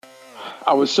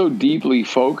I was so deeply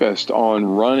focused on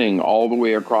running all the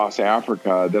way across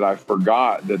Africa that I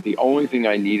forgot that the only thing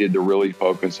I needed to really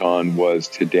focus on was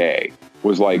today.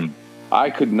 Was like, I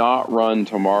could not run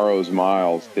tomorrow's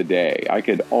miles today. I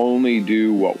could only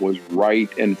do what was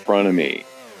right in front of me.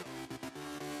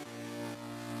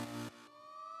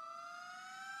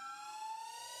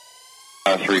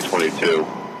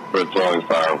 .322 for its long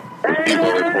file. With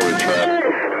people reported track.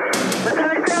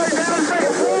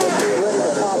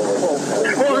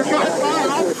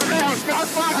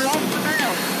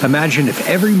 Imagine if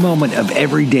every moment of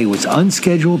every day was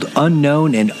unscheduled,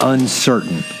 unknown, and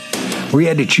uncertain, where you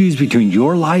had to choose between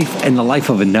your life and the life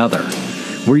of another,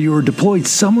 where you were deployed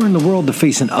somewhere in the world to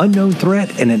face an unknown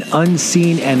threat and an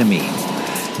unseen enemy.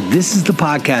 This is the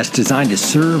podcast designed to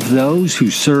serve those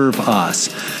who serve us.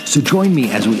 So join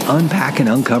me as we unpack and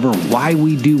uncover why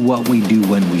we do what we do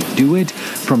when we do it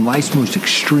from life's most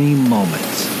extreme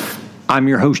moments. I'm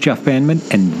your host, Jeff Bandman,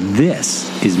 and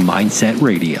this is Mindset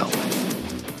Radio.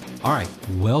 All right,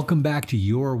 welcome back to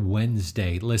your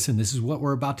Wednesday. Listen, this is what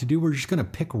we're about to do. We're just going to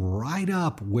pick right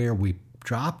up where we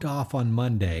dropped off on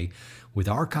Monday with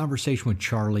our conversation with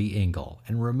Charlie Engle.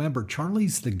 And remember,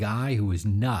 Charlie's the guy who is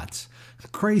nuts,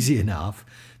 crazy enough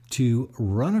to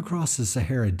run across the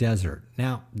Sahara Desert.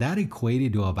 Now, that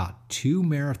equated to about 2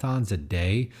 marathons a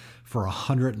day for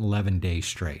 111 days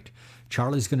straight.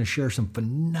 Charlie's going to share some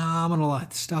phenomenal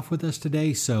stuff with us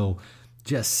today, so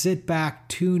just sit back,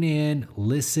 tune in,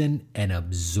 listen, and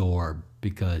absorb,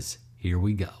 because here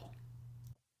we go.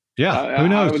 Yeah, who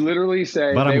knows? I would literally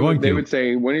say, but they would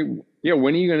say, when are you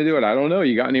going to do it? I don't know.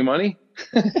 You got any money?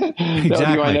 That would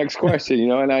be my next question,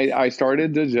 and I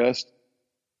started to just,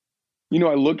 I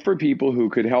looked for people who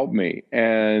could help me.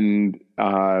 And,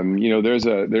 there's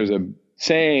a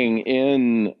saying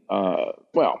in,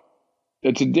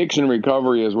 it's addiction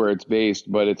recovery is where it's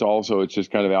based, but it's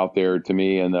just kind of out there to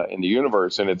me in the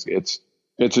universe. And it's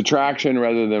attraction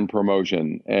rather than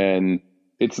promotion. And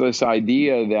it's this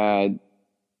idea that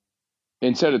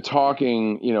instead of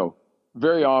talking,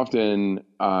 very often,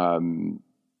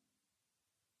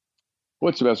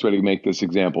 what's the best way to make this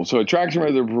example? So attraction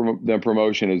rather than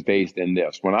promotion is based in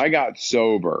this. When I got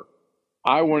sober,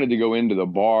 I wanted to go into the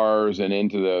bars and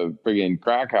into the friggin'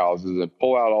 crack houses and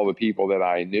pull out all the people that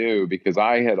I knew, because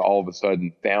I had all of a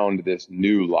sudden found this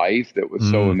new life that was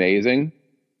so amazing.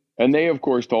 And they, of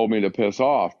course, told me to piss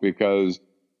off, because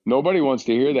nobody wants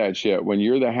to hear that shit. When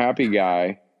you're the happy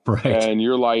guy and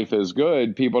your life is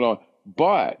good, people don't.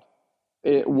 But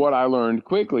what I learned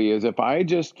quickly is if I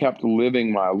just kept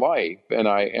living my life and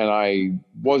I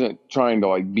wasn't trying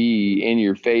to be in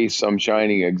your face, some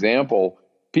shining example,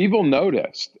 people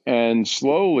noticed. And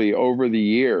slowly over the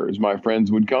years, my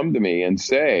friends would come to me and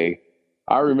say,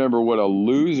 I remember what a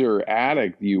loser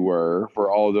addict you were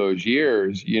for all those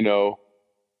years.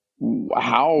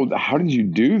 How did you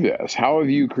do this? How have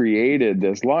you created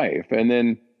this life? And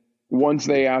then once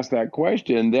they ask that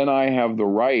question, then I have the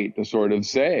right to sort of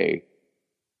say,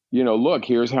 look,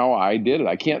 here's how I did it.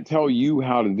 I can't tell you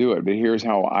how to do it, but here's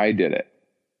how I did it.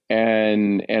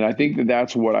 And I think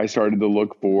that's what I started to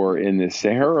look for in this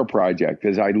Sahara project,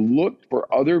 is I looked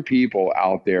for other people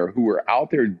out there who were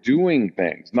out there doing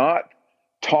things, not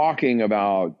talking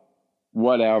about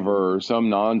whatever, some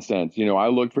nonsense. I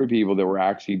looked for people that were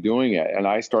actually doing it, and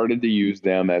I started to use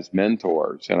them as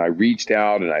mentors. And I reached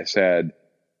out and I said,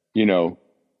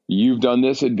 you've done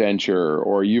this adventure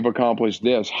or you've accomplished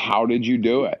this. How did you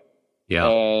do it? Yeah.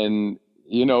 And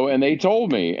they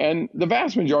told me, and the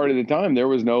vast majority of the time, there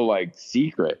was no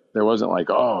secret. There wasn't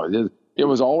it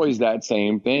was always that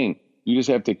same thing. You just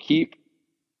have to keep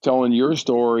telling your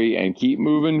story and keep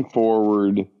moving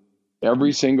forward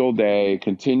every single day.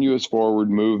 Continuous forward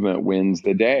movement wins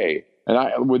the day.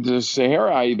 And with the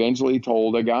Sahara, I eventually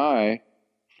told a guy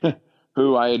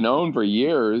who I had known for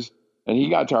years, and he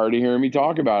got tired of hearing me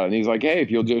talk about it. And he's like, hey, if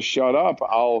you'll just shut up,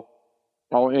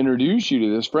 I'll introduce you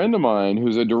to this friend of mine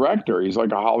who's a director. He's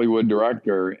like a Hollywood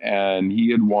director, and he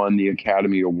had won the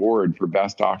Academy Award for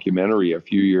Best Documentary a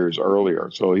few years earlier.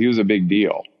 So he was a big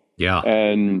deal. Yeah.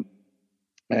 And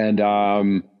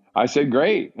I said,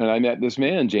 great. And I met this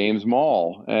man, James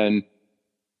Mall, and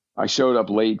I showed up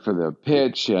late for the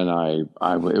pitch, and it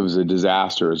was a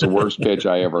disaster. It was the worst pitch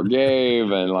I ever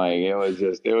gave. And it was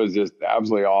just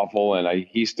absolutely awful. And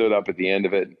he stood up at the end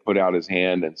of it and put out his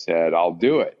hand and said, I'll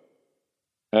do it.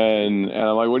 And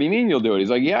I'm like, what do you mean you'll do it? He's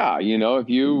like, yeah, if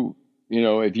you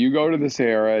go to the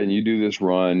Sahara and you do this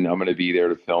run, I'm going to be there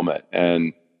to film it.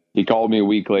 And he called me a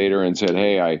week later and said,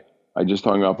 hey, I just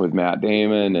hung up with Matt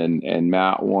Damon, and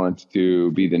Matt wants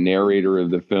to be the narrator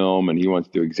of the film, and he wants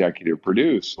to executive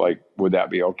produce. Would that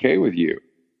be okay with you?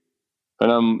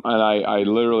 I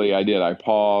literally, I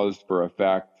paused for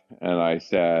effect, and I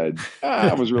said,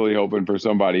 I was really hoping for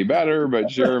somebody better,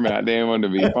 but sure, Matt Damon to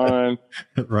be fine.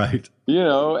 Right.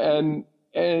 And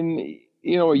a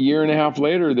year and a half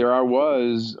later, there I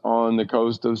was on the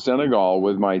coast of Senegal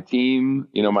with my team,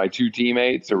 my two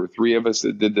teammates. There were three of us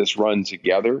that did this run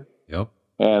together. Yep.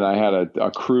 And I had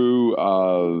a crew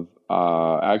of,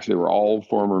 actually, they were all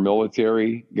former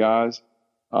military guys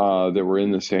that were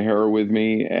in the Sahara with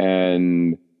me,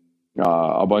 and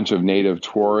a bunch of native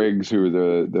Tuaregs who are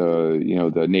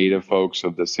the native folks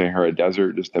of the Sahara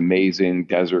Desert, just amazing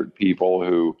desert people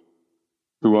who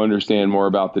understand more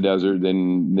about the desert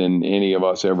than any of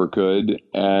us ever could.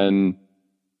 And,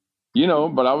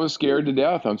 but I was scared to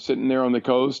death. I'm sitting there on the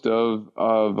coast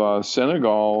of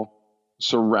Senegal,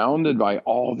 surrounded by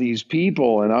all these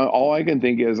people. And all I can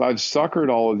think is I've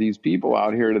suckered all of these people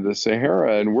out here to the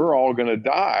Sahara, and we're all going to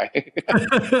die,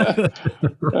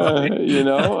 Right.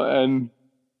 and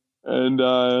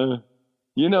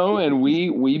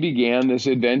we began this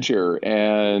adventure,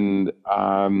 and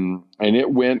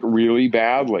it went really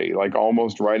badly, like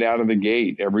almost right out of the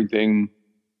gate. Everything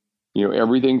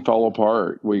fell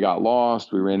apart. We got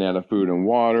lost. We ran out of food and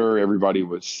water. Everybody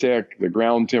was sick. The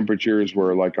ground temperatures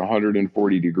were like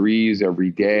 140 degrees every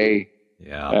day.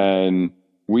 Yeah. And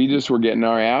we just were getting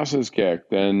our asses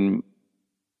kicked. And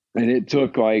it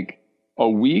took like a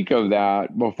week of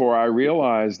that before I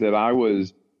realized that I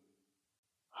was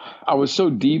so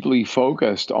deeply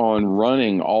focused on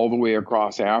running all the way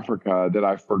across Africa that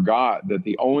I forgot that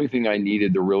the only thing I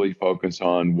needed to really focus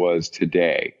on was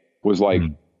today. Was like,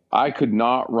 I could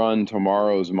not run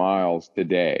tomorrow's miles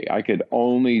today. I could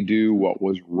only do what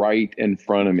was right in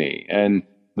front of me. And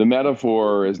the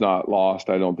metaphor is not lost,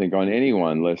 I don't think, on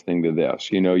anyone listening to this.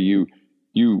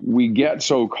 We get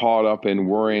so caught up in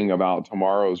worrying about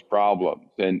tomorrow's problems.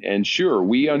 And sure,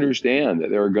 we understand that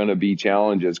there are going to be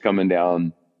challenges coming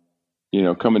down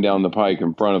the pike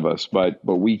in front of us, but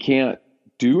we can't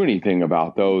do anything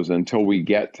about those until we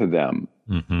get to them.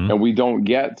 And we don't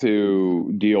get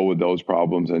to deal with those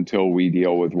problems until we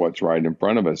deal with what's right in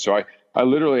front of us. So I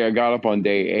got up on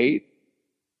day 8,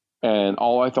 and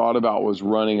all I thought about was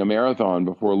running a marathon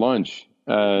before lunch.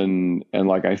 And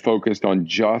like I focused on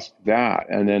just that.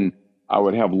 And then I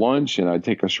would have lunch and I'd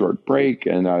take a short break.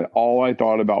 And all I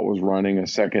thought about was running a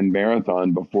second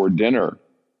marathon before dinner.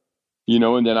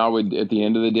 And then I would, at the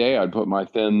end of the day, I'd put my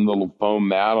thin little foam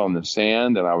mat on the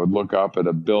sand, and I would look up at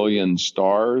 1 billion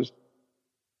stars.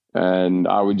 And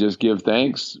I would just give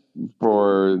thanks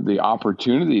for the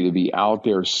opportunity to be out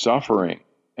there suffering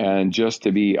and just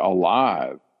to be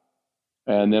alive.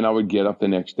 And then I would get up the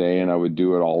next day and I would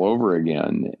do it all over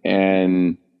again.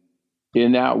 And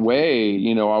in that way,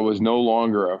 I was no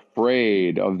longer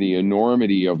afraid of the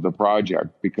enormity of the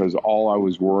project, because all I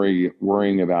was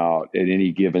worrying about at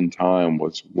any given time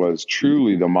was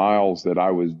truly the miles that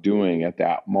I was doing at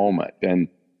that moment. And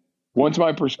once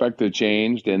my perspective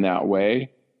changed in that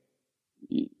way,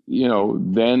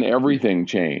 then everything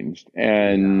changed.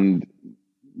 And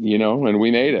and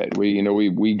we made it.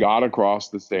 We got across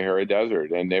the Sahara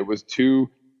Desert, and it was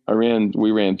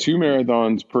we ran 2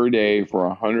 marathons per day for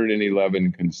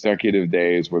 111 consecutive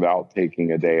days without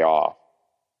taking a day off.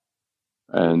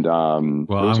 And it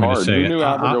was hard. Who knew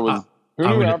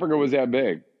Africa was that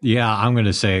big? Yeah, I'm going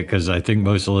to say it because I think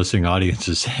most of the listening audience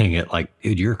is saying it like,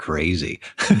 dude, you're crazy,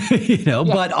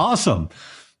 but awesome,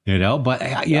 but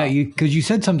because you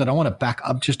said something, I want to back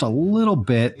up just a little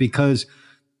bit, because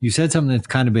you said something that's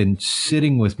kind of been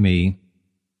sitting with me,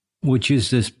 which is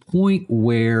this point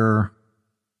where,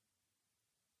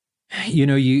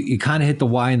 you kind of hit the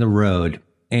Y in the road,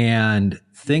 and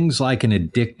things like an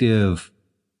addictive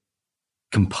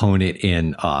component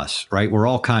in us, right? We're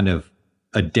all kind of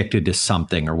addicted to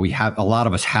something, or a lot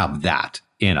of us have that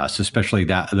in us, especially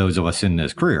those of us in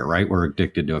this career, right? We're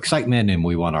addicted to excitement, and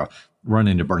we want to run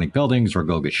into burning buildings or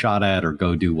go get shot at or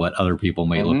go do what other people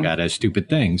may look at as stupid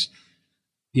things,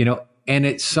 and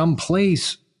at some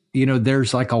place,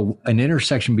 there's like an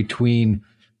intersection between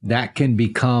that can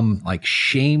become like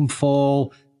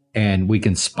shameful, and we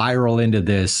can spiral into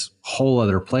this whole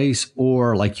other place.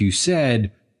 Or like you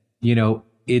said,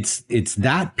 it's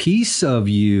that piece of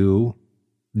you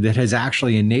that has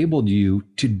actually enabled you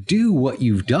to do what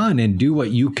you've done and do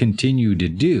what you continue to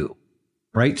do.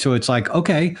 Right. So it's like,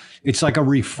 okay, it's like a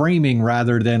reframing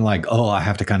rather than like, oh, I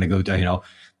have to kind of go to,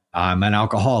 I'm an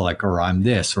alcoholic, or I'm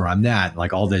this, or I'm that,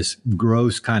 like all this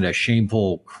gross kind of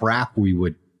shameful crap we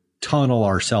would tunnel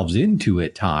ourselves into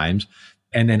at times,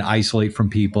 and then isolate from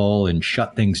people and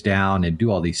shut things down and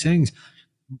do all these things.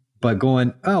 But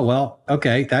going, oh, well,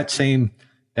 okay, that same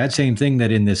thing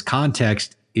that in this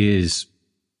context is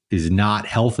not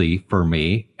healthy for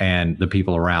me and the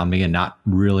people around me, and not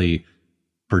really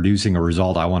producing a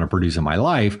result I want to produce in my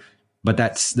life. But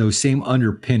that's those same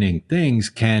underpinning things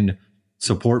can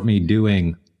support me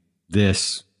doing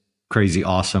this crazy,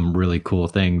 awesome, really cool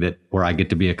thing where I get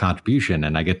to be a contribution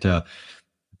and I get to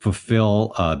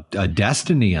fulfill a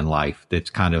destiny in life that's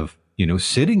kind of,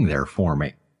 sitting there for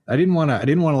me. I didn't want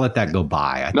to let that go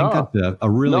by. I think that's a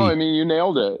really, no, I mean, you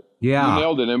nailed it. Yeah. You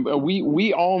nailed it. And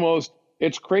we almost,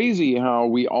 it's crazy how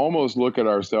we almost look at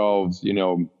ourselves,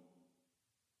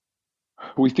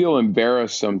 we feel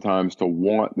embarrassed sometimes to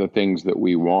want the things that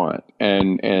we want.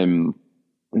 And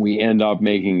we end up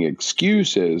making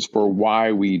excuses for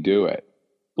why we do it.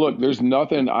 Look, there's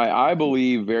nothing, I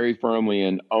believe very firmly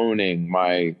in owning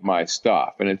my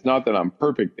stuff. And it's not that I'm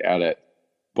perfect at it,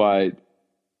 but,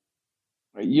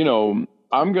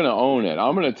 I'm going to own it.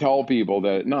 I'm going to tell people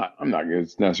that I'm not going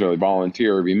to necessarily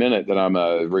volunteer every minute that I'm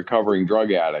a recovering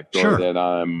drug addict or that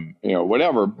I'm,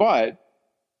 whatever. But,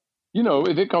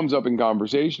 if it comes up in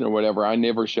conversation or whatever, I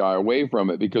never shy away from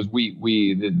it, because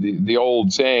the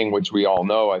old saying, which we all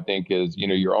know, I think, is,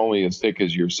 you're only as thick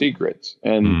as your secrets.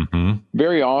 And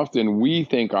very often we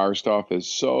think our stuff is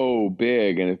so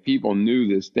big. And if people knew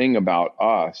this thing about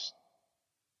us,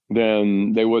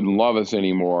 then they wouldn't love us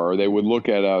anymore, or they would look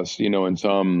at us, in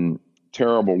some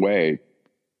terrible way.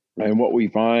 And what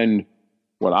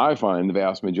I find the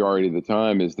vast majority of the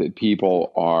time is that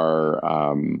people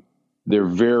are, they're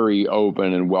very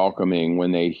open and welcoming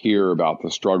when they hear about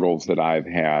the struggles that I've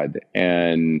had.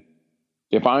 And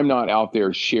if I'm not out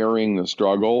there sharing the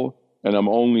struggle and I'm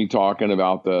only talking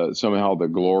about somehow the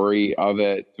glory of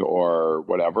it or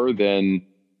whatever, then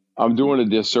I'm doing a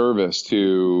disservice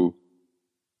to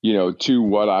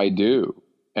what I do.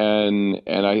 And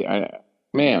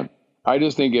I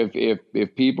just think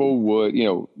if people would,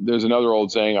 there's another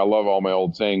old saying, I love all my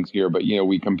old sayings here, but,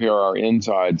 we compare our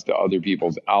insides to other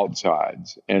people's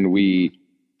outsides, and we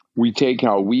take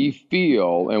how we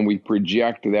feel and we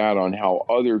project that on how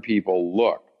other people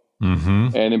look.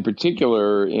 And in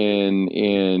particular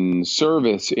in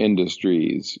service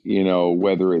industries,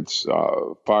 whether it's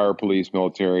fire, police,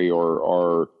 military,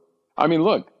 or I mean,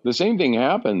 look, the same thing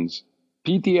happens.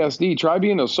 PTSD, try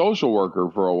being a social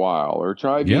worker for a while, or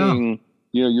try being,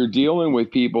 you're dealing with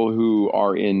people who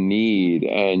are in need,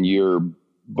 and you're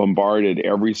bombarded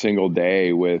every single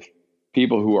day with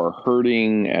people who are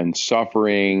hurting and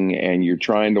suffering. And you're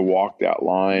trying to walk that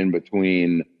line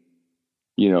between,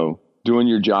 doing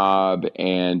your job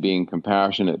and being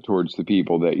compassionate towards the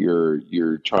people that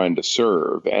you're trying to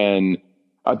serve. And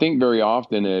I think very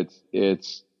often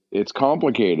it's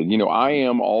complicated. I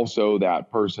am also that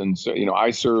person. So,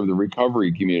 I serve the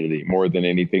recovery community more than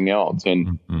anything else.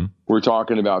 And we're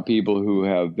talking about people who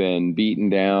have been beaten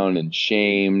down and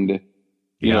shamed.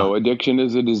 Addiction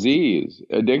is a disease.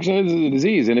 Addiction is a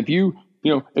disease. And if you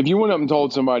went up and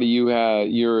told somebody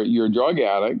you're a drug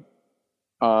addict,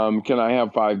 can I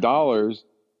have $5?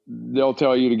 They'll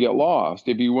tell you to get lost.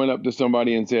 If you went up to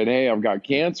somebody and said, hey, I've got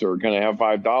cancer, can I have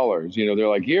 $5? They're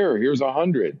like, here's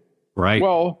 100. Right.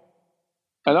 Well,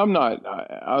 and I'm not,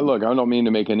 I don't mean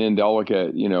to make an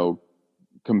indelicate,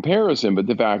 comparison, but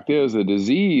the fact is a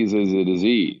disease is a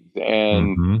disease.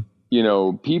 And,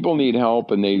 people need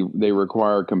help, and they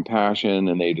require compassion,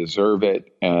 and they deserve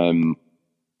it. And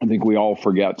I think we all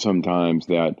forget sometimes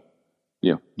that,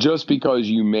 just because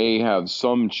you may have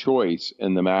some choice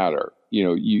in the matter,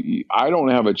 I don't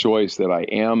have a choice that I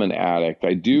am an addict.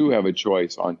 I do have a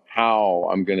choice on how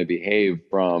I'm going to behave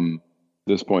from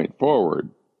this point forward.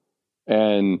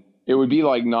 And it would be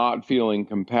like not feeling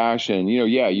compassion.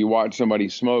 You watch somebody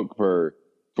smoke for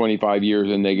 25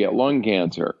 years and they get lung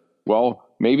cancer. Well,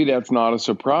 maybe that's not a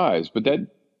surprise, but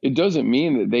it doesn't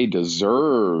mean that they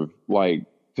deserve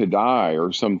to die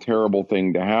or some terrible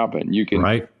thing to happen.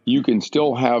 You can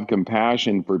still have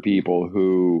compassion for people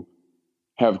who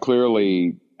have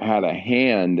clearly had a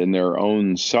hand in their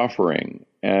own suffering.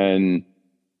 And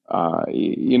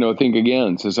think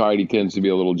again, society tends to be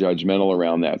a little judgmental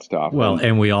around that stuff. Well,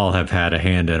 and we all have had a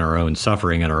hand in our own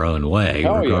suffering in our own way,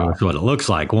 regardless of what it looks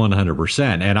like,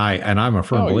 100%. And I'm a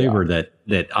firm believer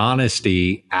that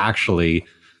honesty actually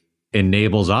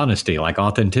enables honesty, like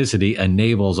authenticity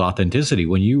enables authenticity.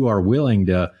 When you are willing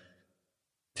to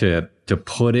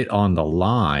put it on the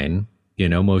line,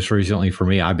 most recently for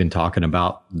me, I've been talking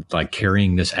about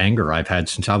carrying this anger I've had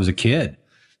since I was a kid.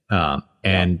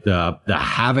 And the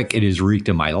havoc it has wreaked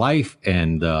in my life.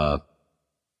 And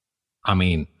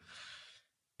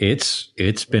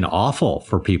it's been awful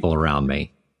for people around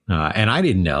me. And I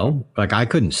didn't know, I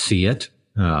couldn't see it.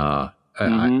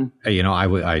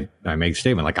 I make a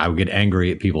statement like I would get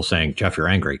angry at people saying, Jeff, you're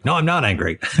angry. No, I'm not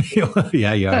angry.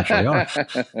 Yeah, you actually are.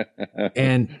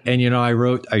 And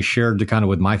I shared the kind of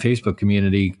with my Facebook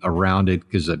community around it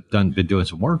because I've been doing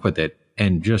some work with it.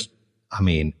 And just, I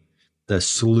mean, the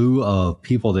slew of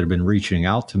people that have been reaching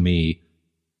out to me,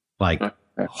 like,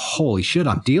 holy shit,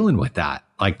 I'm dealing with that.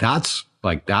 That's,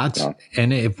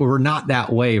 and if we're not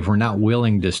that way, if we're not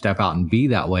willing to step out and be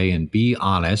that way and be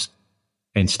honest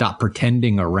and stop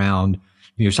pretending around,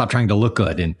 stop trying to look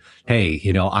good and, hey,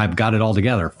 I've got it all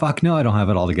together. Fuck no, I don't have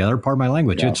it all together. Pardon my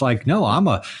language. Yeah. It's like, no, I'm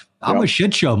a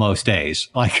shit show most days.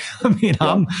 And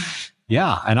I'm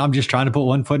just trying to put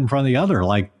one foot in front of the other,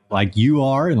 like you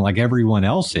are and like everyone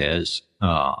else is.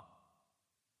 Well,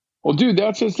 dude,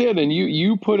 that's just it. And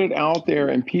you put it out there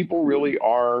and people really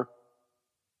are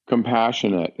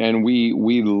compassionate. And we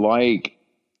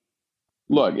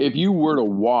look, if you were to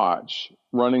watch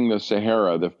Running the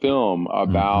Sahara, the film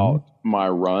about my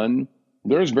run,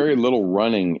 there's very little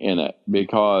running in it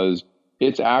because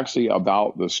it's actually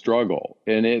about the struggle.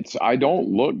 And I don't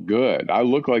look good. I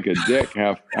look like a dick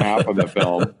half of the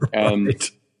film.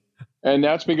 Right. And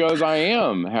that's because I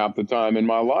am half the time in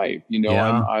my life.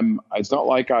 It's not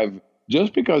like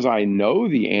just because I know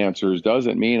the answers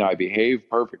doesn't mean I behave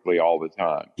perfectly all the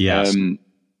time. Yes.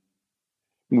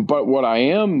 But what I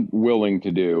am willing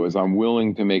to do is I'm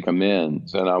willing to make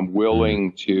amends, and I'm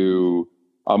willing to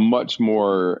much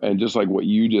more, and just like what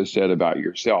you just said about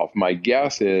yourself, my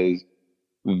guess is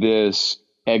this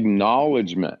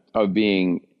acknowledgement of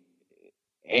being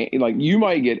like, you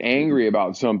might get angry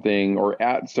about something or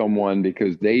at someone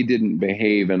because they didn't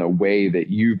behave in a way that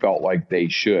you felt like they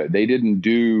should. They didn't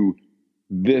do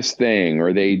this thing,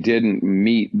 or they didn't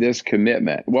meet this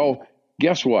commitment. Well,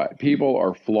 guess what? People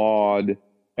are flawed.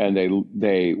 And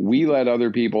we let other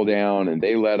people down and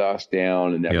they let us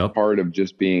down. And that's part of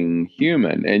just being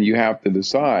human. And you have to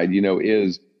decide,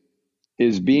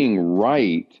 is being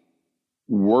right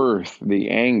worth the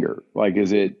anger? Like,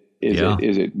 is it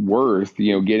worth,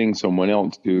 getting someone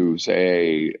else to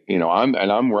say,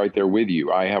 I'm right there with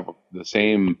you. I have the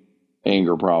same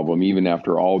anger problem, even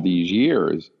after all these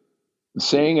years.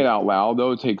 Saying it out loud,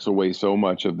 though, takes away so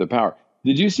much of the power.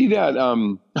 Did you see that?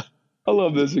 I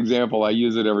love this example. I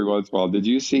use it every once in a while. Did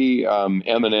you see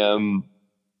Eminem?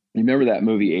 You remember that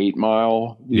movie 8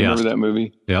 Mile? You remember that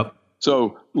movie? Yep.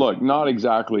 So look, not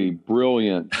exactly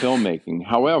brilliant filmmaking.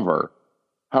 However,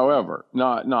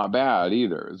 not bad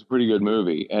either. It's a pretty good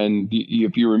movie. And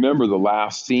if you remember the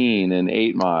last scene in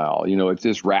 8 Mile, it's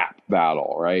this rap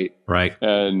battle, right? Right.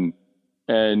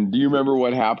 And do you remember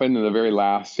what happened in the very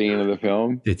last scene of the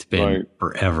film? It's been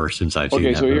forever since I've seen that.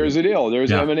 Okay, so here's the deal.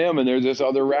 There's Eminem and there's this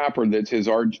other rapper that's his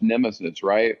arch nemesis,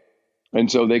 right?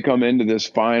 And so they come into this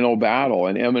final battle,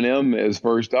 and Eminem is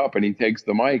first up, and he takes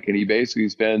the mic, and he basically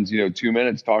spends 2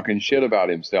 minutes talking shit about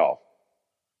himself.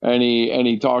 And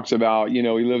he talks about, he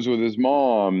lives with his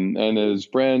mom, and his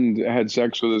friend had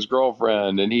sex with his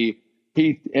girlfriend, and he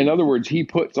in other words, he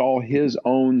puts all his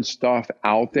own stuff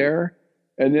out there.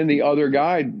 And then the other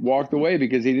guy walked away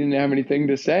because he didn't have anything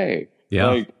to say.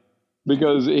 Yeah.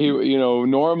 Because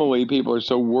normally people are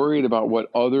so worried about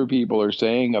what other people are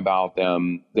saying about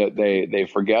them that they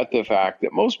forget the fact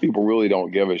that most people really don't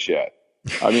give a shit.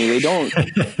 I mean, they don't.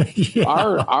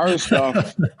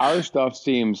 Our stuff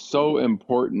seems so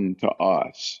important to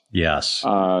us. Yes.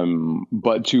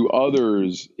 But to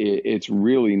others, it's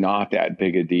really not that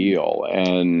big a deal.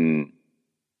 And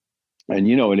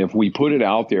if we put it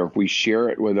out there, if we share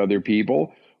it with other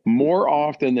people, more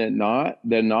often than not,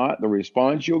 the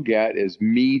response you'll get is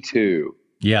 "me too."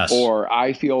 Yes. Or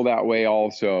 "I feel that way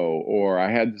also," or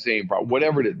 "I had the same problem."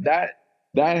 Whatever it is, that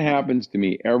happens to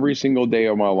me every single day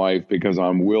of my life because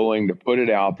I'm willing to put it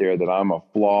out there that I'm a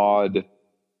flawed,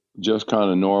 just kind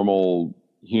of normal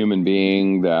human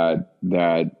being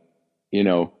that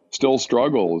still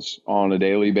struggles on a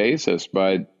daily basis,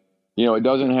 but. It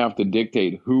doesn't have to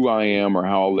dictate who I am or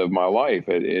how I live my life.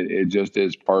 It just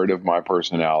is part of my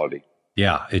personality.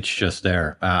 Yeah, it's just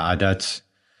there.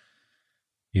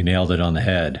 You nailed it on the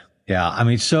head. Yeah, I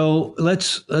mean, so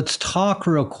let's talk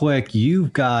real quick.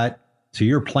 You're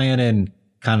planning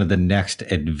kind of the next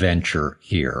adventure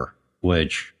here,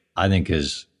 which I think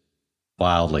is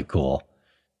wildly cool.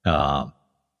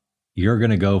 You're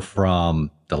going to go from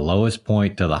the lowest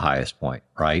point to the highest point,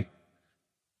 right?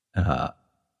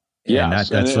 Yeah, that's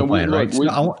the plan, right?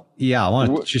 I want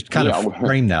to just kind of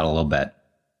frame that a little bit.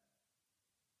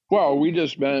 Well, we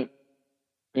just spent,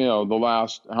 the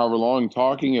last however long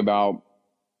talking about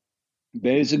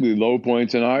basically low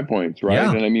points and high points, right?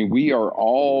 Yeah. And I mean, we are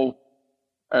all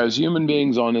as human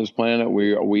beings on this planet,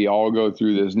 we all go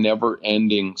through this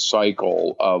never-ending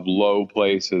cycle of low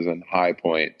places and high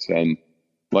points. And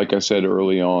like I said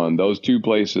early on, those two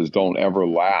places don't ever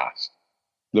last.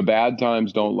 The bad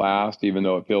times don't last, even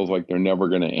though it feels like they're never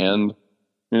going to end,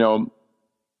 you know,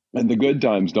 and the good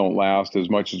times don't last as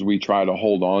much as we try to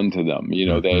hold on to them. You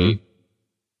know,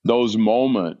 those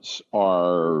moments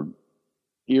are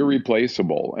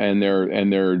irreplaceable, and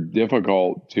they're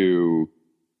difficult to,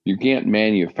 you can't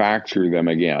manufacture them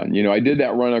again. You know, I did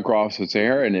that run across the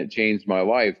Sahara and it changed my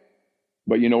life.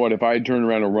 But you know what? If I had turned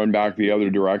around and run back the other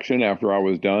direction after I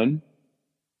was done,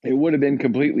 it would have been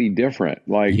completely different.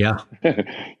 Like, yeah.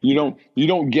 you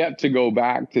don't get to go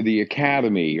back to the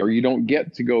academy, or you don't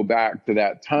get to go back to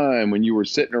that time when you were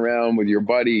sitting around with your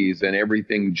buddies and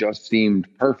everything just seemed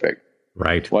perfect.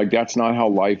 Right. Like, that's not how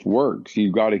life works.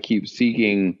 You've got to keep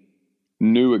seeking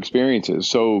new experiences.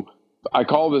 So I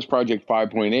call this project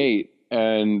 5.8.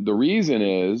 And the reason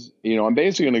is, you know, I'm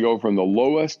basically going to go from the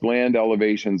lowest land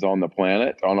elevations on the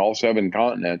planet, on all 7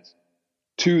 continents,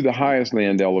 to the highest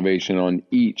land elevation on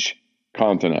each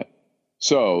continent.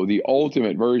 So the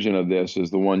ultimate version of this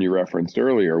is the one you referenced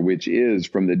earlier, which is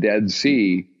from the Dead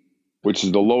Sea, which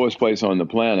is the lowest place on the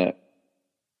planet.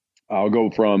 I'll go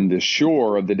from the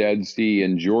shore of the Dead Sea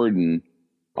in Jordan.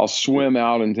 I'll swim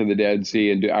out into the Dead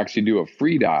Sea and actually do a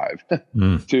free dive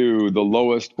to the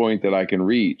lowest point that I can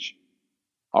reach.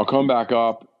 I'll come back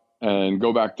up and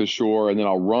go back to shore, and then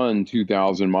I'll run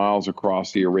 2,000 miles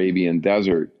across the Arabian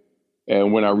desert.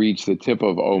 And when I reach the tip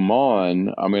of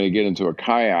Oman, I'm going to get into a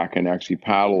kayak and actually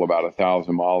paddle about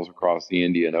 1,000 miles across the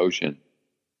Indian Ocean.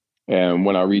 And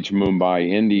when I reach Mumbai,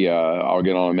 India, I'll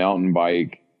get on a mountain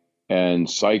bike and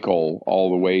cycle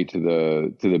all the way to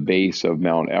the base of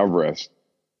Mount Everest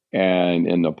and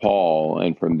in Nepal.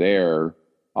 And from there,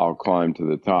 I'll climb to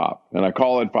the top. And I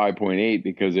call it 5.8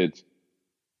 because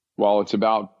while it's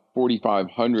about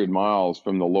 4,500 miles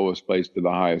from the lowest place to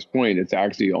the highest point, it's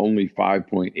actually only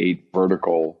 5.8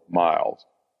 vertical miles.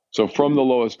 So from the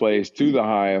lowest place to the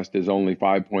highest is only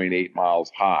 5.8 miles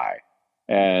high.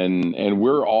 And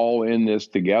we're all in this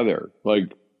together.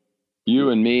 Like, you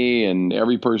and me and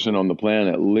every person on the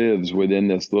planet lives within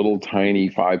this little tiny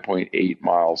 5.8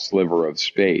 mile sliver of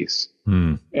space.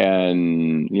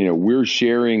 And, you know, we're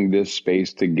sharing this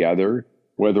space together,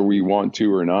 whether we want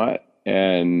to or not.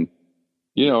 And,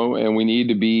 you know, and we need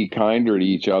to be kinder to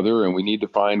each other, and we need to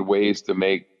find ways to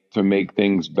make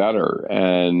things better.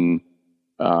 And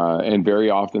very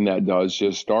often that does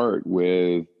just start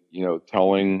with, you know,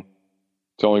 telling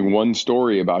one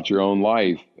story about your own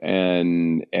life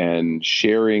and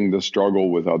sharing the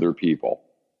struggle with other people.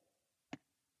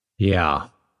 Yeah.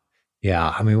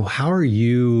 Yeah. I mean, how are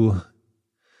you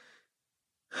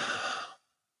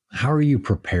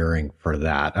preparing for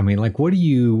that? I mean, like,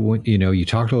 you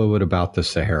talked a little bit about the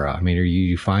Sahara. I mean,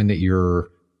 you find that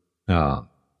you're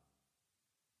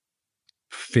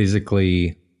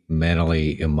physically,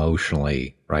 mentally,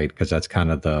 emotionally, right? Because that's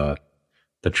kind of the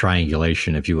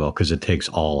triangulation, if you will, because it takes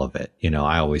all of it. You know,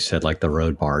 I always said, like, the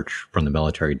road march from the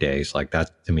military days, like,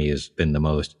 that to me has been the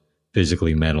most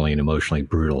physically, mentally, and emotionally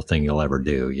brutal thing you'll ever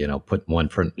do. You know, put one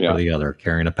foot for the other,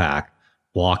 carrying a pack,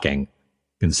 walking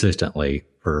consistently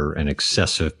for an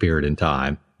excessive period in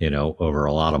time, you know, over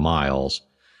a lot of miles,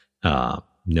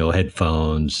 no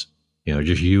headphones, you know,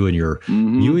 just you and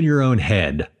your own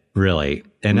head, really.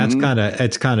 And that's kind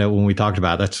of when we talked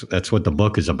about, that's what the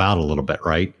book is about a little bit,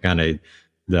 right? Kind of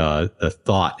the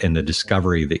thought and the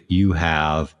discovery that you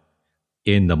have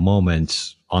in the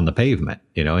moments on the pavement,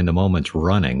 you know, in the moments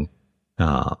running.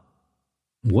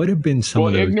 What have been some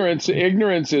of those?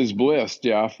 Ignorance is bliss,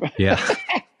 Jeff. Yeah.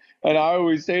 And I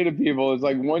always say to people, it's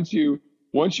like, once you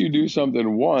do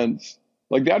something once,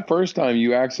 like that first time,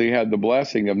 you actually had the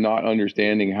blessing of not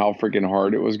understanding how freaking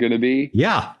hard it was going to be.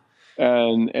 Yeah.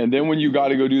 And then when you got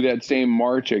to go do that same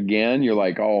march again, you're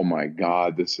like, oh my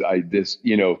God, this,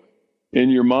 you know, in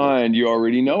your mind, you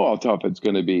already know how tough it's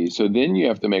going to be. So then you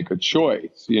have to make a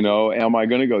choice, you know, am I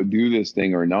going to go do this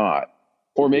thing or not?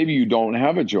 Or maybe you don't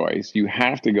have a choice. You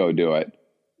have to go do it.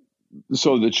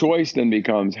 So the choice then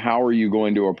becomes, how are you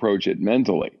going to approach it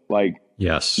mentally? Like,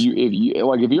 yes,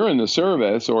 if you're in the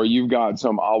service or you've got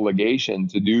some obligation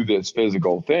to do this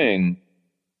physical thing,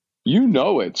 you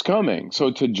know it's coming.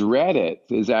 So to dread it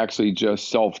is actually just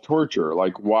self-torture.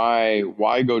 Like, why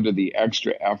go to the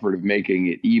extra effort of making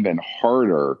it even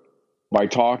harder by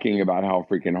talking about how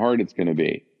freaking hard it's going to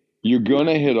be? You're going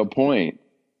to hit a point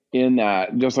in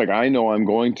that, just like I know I'm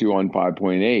going to on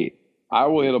 5.8. I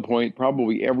will hit a point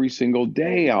probably every single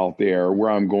day out there where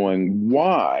I'm going,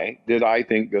 why did I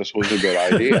think this was a good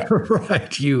idea?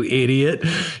 Right, you idiot.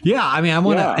 Yeah, I mean, I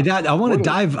want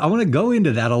to go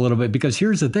into that a little bit, because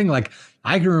here's the thing. Like,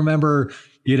 I can remember,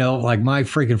 like my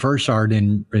freaking first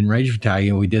sergeant in Ranger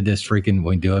Battalion, we do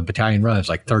a battalion run. It's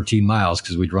like 13 miles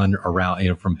because we'd run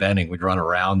around, from Benning, we'd run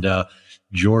around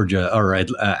Georgia or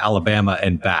Alabama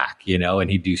and back, and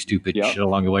he'd do stupid shit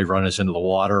along the way, run us into the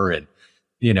water. And,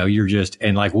 you're just,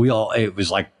 and like it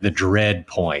was like the dread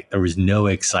point. There was no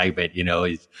excitement, we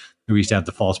used to have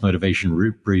the false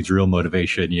motivation breeds real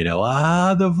motivation,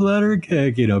 the flutter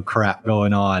kick, crap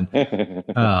going on.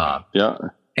 Yeah.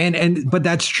 But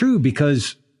that's true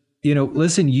because,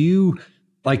 listen, you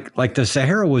like the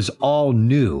Sahara was all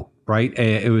new, right?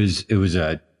 It was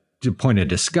a point of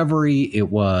discovery. It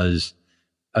was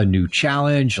a new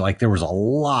challenge. Like, there was a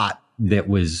lot that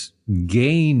was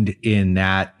gained in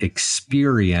that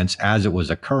experience as it was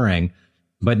occurring.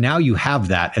 But now you have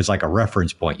that as like a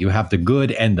reference point. You have the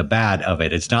good and the bad of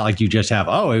it. It's not like you just have,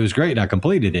 oh, it was great and I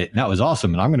completed it and that was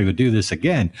awesome and I'm going to go do this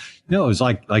again. No, it was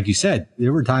like you said,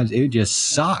 there were times it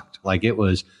just sucked. Like, it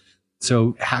was,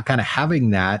 so kind of having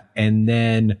that, and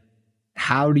then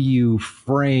how do you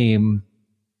frame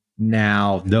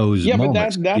now those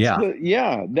moments?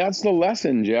 But that's the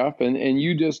lesson, Jeff. And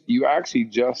you actually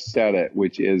just said it,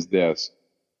 which is this.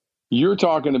 You're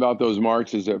talking about those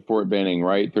marches at Fort Benning,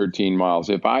 right? 13 miles.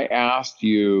 If I asked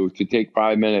you to take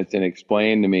 5 minutes and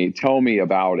explain to me, tell me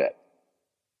about it.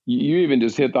 You even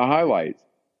just hit the highlights.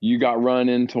 You got run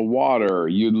into water.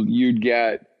 You'd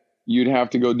have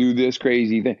to go do this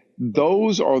crazy thing.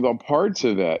 Those are the parts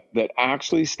of it that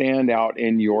actually stand out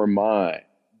in your mind.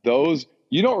 Those,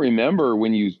 you don't remember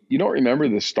you don't remember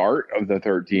the start of the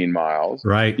 13 miles.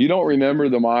 Right. You don't remember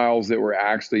the miles that were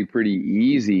actually pretty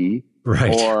easy.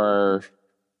 Right. Or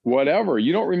whatever.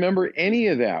 You don't remember any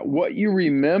of that. What you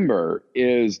remember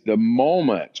is the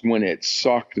moments when it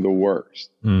sucked the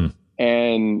worst.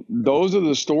 And those are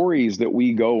the stories that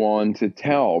we go on to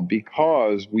tell,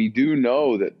 because we do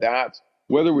know that that's,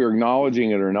 whether we're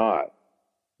acknowledging it or not,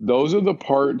 those are the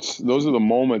parts, those are the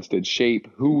moments that shape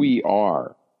who we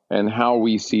are and how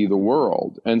we see the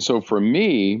world. And so for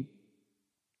me,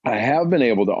 I have been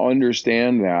able to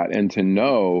understand that and to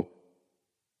know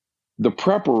the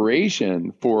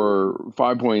preparation for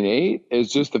 5.8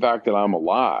 is just the fact that I'm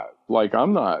alive. Like,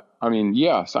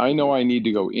 yes, I know I need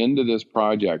to go into this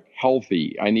project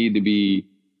healthy. I need to be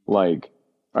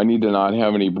I need to not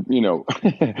have any,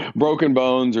 broken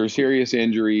bones or serious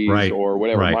injuries or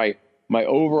whatever. Right. My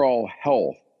overall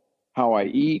health, how I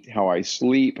eat, how I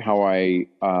sleep, how I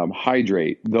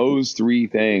hydrate, those three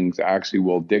things actually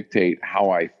will dictate how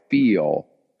I feel,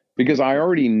 because I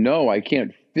already know I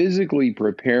can't physically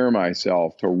prepare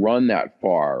myself to run that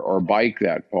far or bike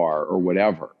that far or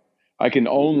whatever. I can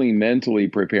only mentally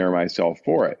prepare myself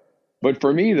for it. But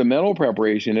for me, the mental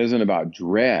preparation isn't about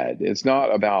dread. It's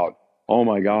not about, oh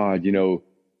my God,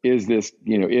 is this,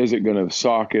 is it going to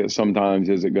suck? Sometimes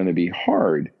is it going to be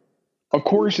hard? Of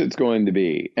course it's going to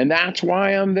be. And that's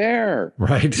why I'm there.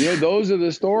 Right. Those are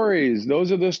the stories.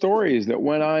 Those are the stories that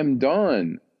when I'm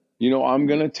done, I'm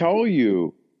going to tell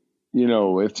you,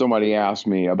 if somebody asks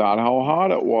me about how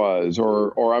hot it was,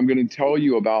 or I'm going to tell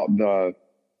you about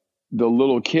the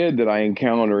little kid that I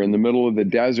encounter in the middle of the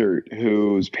desert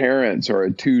whose parents are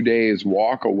a 2 days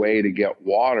walk away to get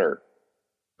water,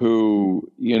 who,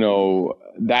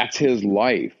 that's his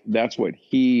life. That's what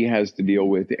he has to deal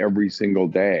with every single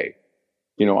day.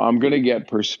 I'm going to get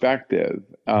perspective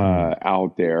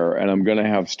out there, and I'm going to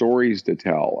have stories to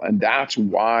tell. And that's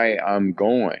why I'm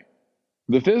going.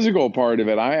 The physical part of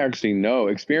it, I actually know.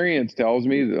 Experience tells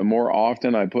me that the more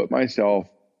often I put myself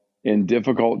in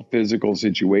difficult physical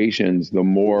situations, the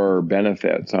more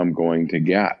benefits I'm going to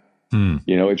get.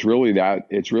 It's really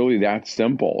that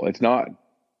simple.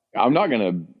 I'm not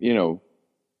going to,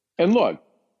 and look,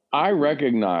 I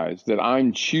recognize that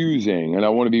I'm choosing, and I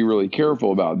want to be really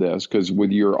careful about this, because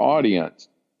with your audience,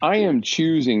 I am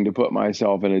choosing to put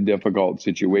myself in a difficult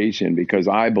situation because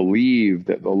I believe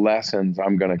that the lessons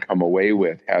I'm going to come away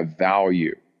with have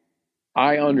value.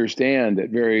 I understand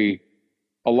that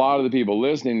a lot of the people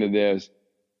listening to this,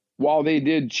 while they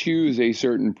did choose a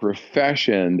certain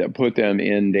profession that put them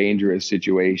in dangerous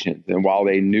situations, and while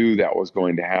they knew that was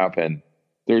going to happen,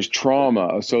 there's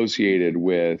trauma associated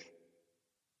with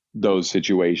those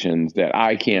situations that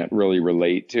I can't really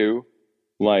relate to.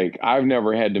 Like, I've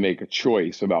never had to make a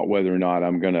choice about whether or not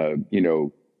I'm going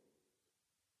to,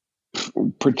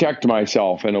 protect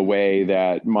myself in a way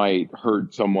that might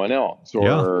hurt someone else,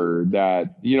 or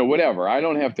that, whatever. I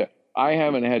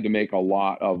haven't had to make a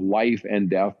lot of life and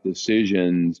death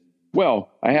decisions Well,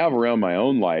 I have around my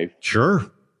own life. Sure.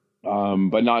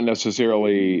 But not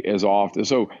necessarily as often.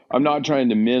 So I'm not trying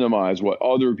to minimize what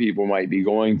other people might be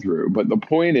going through. But the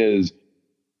point is,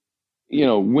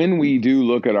 when we do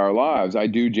look at our lives, I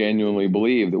do genuinely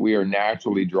believe that we are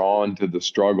naturally drawn to the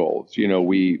struggles.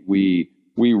 We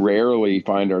rarely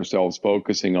find ourselves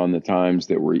focusing on the times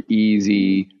that were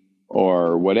easy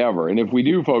or whatever. And if we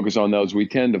do focus on those, we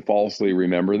tend to falsely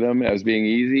remember them as being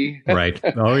easy. Right.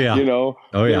 Oh, yeah.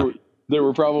 Oh, yeah. They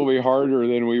were probably harder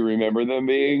than we remember them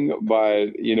being, but,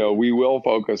 we will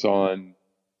focus on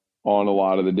a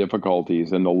lot of the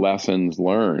difficulties and the lessons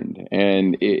learned.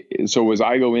 And so as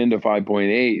I go into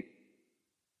 5.8,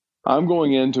 I'm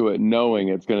going into it knowing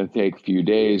it's going to take a few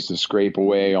days to scrape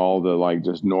away all the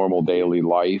just normal daily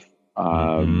life,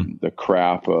 the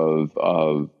crap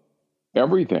of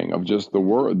everything, of just the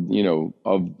world,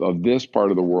 of this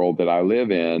part of the world that I live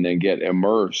in, and get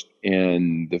immersed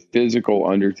in the physical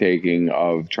undertaking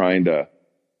of trying to,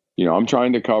 I'm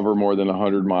trying to cover more than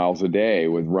 100 miles a day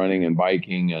with running and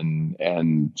biking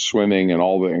and swimming and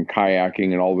and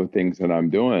kayaking and all the things that I'm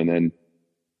doing.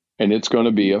 And it's going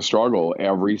to be a struggle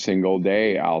every single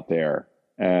day out there.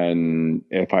 And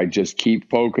if I just keep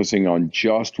focusing on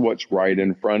just what's right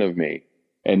in front of me,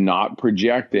 and not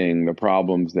projecting the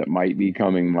problems that might be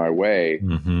coming my way,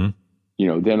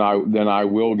 then I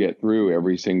will get through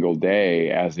every single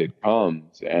day as it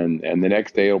comes, and the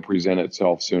next day will present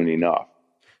itself soon enough.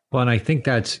 Well, and I think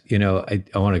that's, I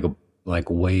want to go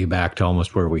way back to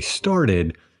almost where we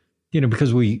started,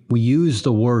 because we use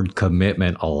the word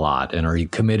commitment a lot, and are you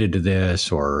committed to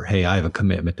this, or, hey, I have a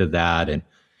commitment to that. And,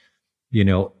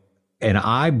 and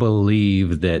I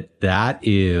believe that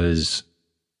is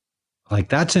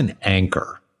that's an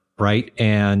anchor, right?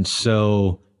 And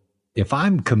so if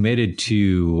I'm committed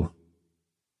to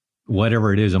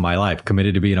whatever it is in my life,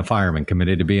 committed to being a fireman,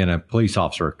 committed to being a police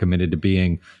officer, committed to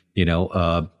being,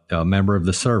 a member of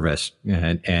the service,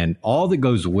 and all that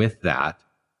goes with that,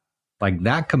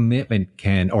 that commitment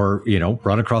can, or,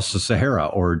 run across the Sahara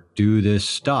or do this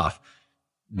stuff,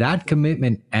 that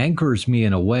commitment anchors me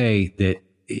in a way that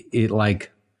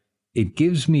it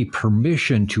gives me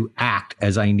permission to act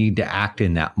as I need to act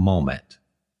in that moment.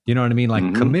 You know what I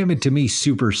mean? Commitment to me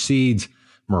supersedes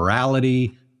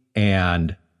morality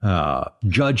and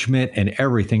judgment and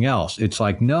everything else. It's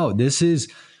no, this is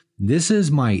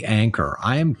my anchor.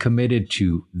 I am committed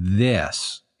to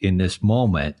this in this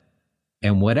moment,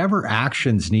 and whatever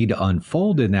actions need to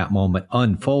unfold in that moment,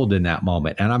 unfold in that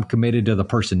moment. And I'm committed to the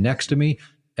person next to me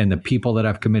and the people that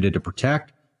I've committed to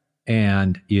protect,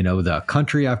 and, the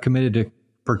country I've committed to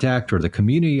protect, or the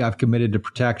community I've committed to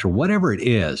protect, or whatever it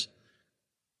is.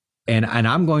 And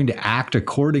I'm going to act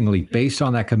accordingly based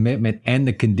on that commitment and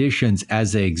the conditions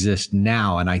as they exist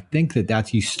now. And I think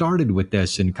that you started with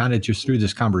this, and kind of just through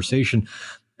this conversation,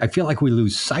 I feel like we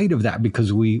lose sight of that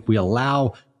because we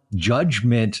allow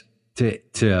judgment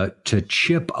to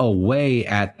chip away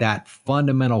at that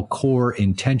fundamental core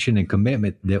intention and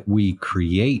commitment that we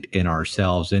create in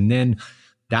ourselves. And then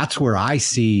that's where I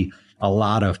see a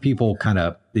lot of people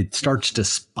it starts to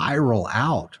spiral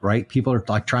out, right? People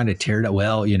are trying to tear it out.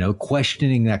 Well,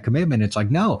 questioning that commitment. It's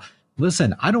no,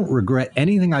 listen, I don't regret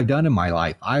anything I've done in my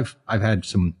life. I've had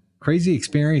some crazy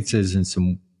experiences and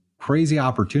some crazy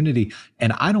opportunity,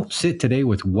 and I don't sit today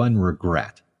with one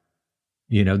regret.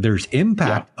 There's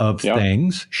impact of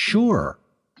things. Sure.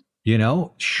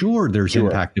 There's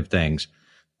impact of things,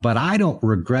 but I don't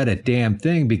regret a damn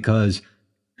thing, because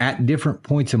at different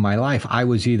points in my life, I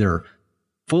was either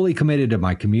fully committed to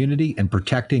my community and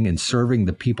protecting and serving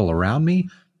the people around me,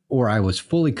 or I was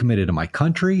fully committed to my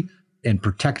country and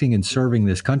protecting and serving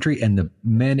this country and the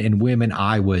men and women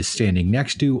I was standing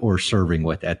next to or serving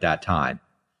with at that time.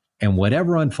 And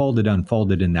whatever unfolded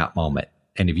in that moment.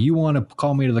 And if you want to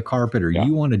call me to the carpet, or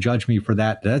you want to judge me for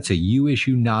that, that's a you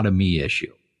issue, not a me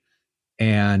issue.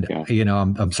 And,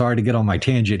 I'm sorry to get on my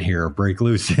tangent here, break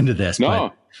loose into this.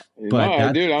 No,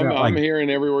 dude, I'm hearing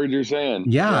every word you're saying.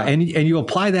 Yeah. And you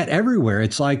apply that everywhere.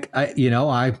 It's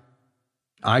I've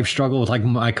struggled with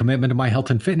my commitment to my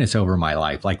health and fitness over my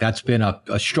life. That's been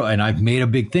a struggle, and I've made a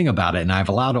big thing about it, and I've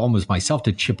allowed almost myself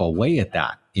to chip away at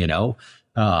that,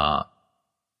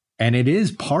 and it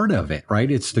is part of it,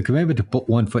 right? It's the commitment to put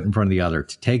one foot in front of the other,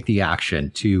 to take the action,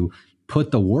 to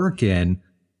put the work in,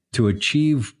 to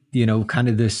achieve, kind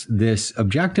of this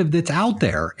objective that's out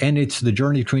there. And it's the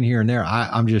journey between here and there.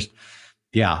 I'm just,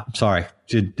 sorry.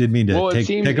 Didn't mean to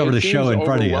take over the show in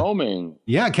front of you.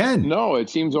 Yeah, Ken. No, it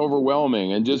seems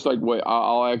overwhelming. And just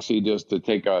I'll actually, just to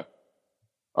take a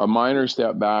minor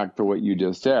step back to what you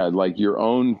just said, your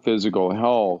own physical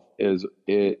health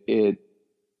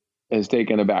has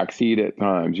taken a back seat at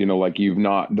times, you know, like you've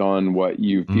not done what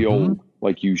you feel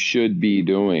like you should be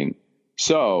doing.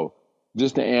 So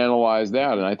just to analyze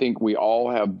that, and I think we all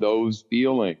have those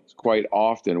feelings quite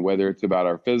often, whether it's about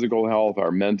our physical health,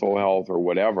 our mental health, or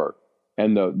whatever.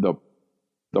 And the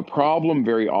problem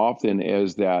very often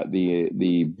is that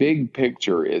the big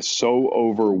picture is so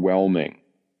overwhelming.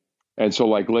 And so,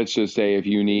 like, let's just say if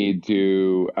you need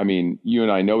to, I mean, you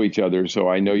and I know each other, so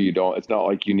I know you don't, it's not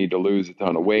like you need to lose a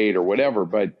ton of weight or whatever,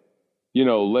 but, you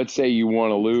know, let's say you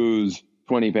want to lose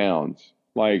 20 pounds.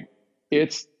 Like,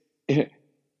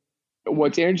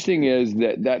 what's interesting is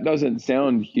that doesn't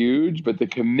sound huge, but the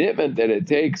commitment that it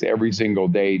takes every single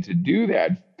day to do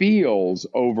that feels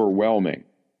overwhelming.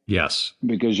 Yes.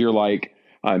 Because you're like,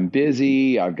 I'm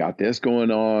busy, I've got this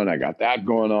going on, I got that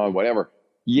going on, whatever.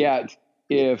 Yet,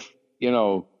 if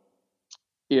the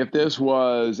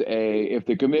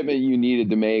commitment you needed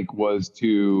to make was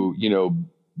to, you know,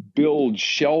 build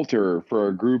shelter for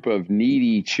a group of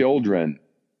needy children,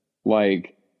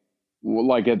 like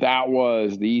if that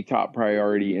was the top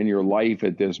priority in your life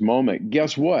at this moment,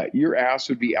 guess what? Your ass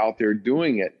would be out there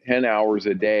doing it 10 hours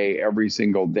a day, every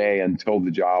single day until the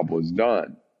job was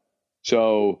done.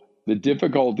 So the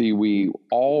difficulty we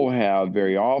all have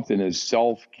very often is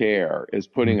self-care, is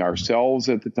putting ourselves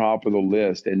at the top of the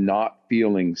list and not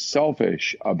feeling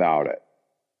selfish about it.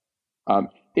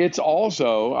 It's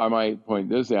also, I might point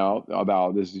this out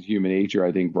about, this is human nature,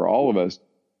 I think, for all of us.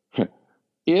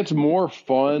 It's more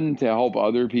fun to help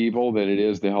other people than it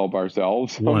is to help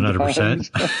ourselves.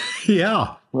 100%.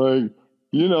 Yeah. Like,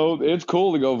 you know, it's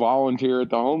cool to go volunteer at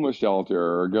the homeless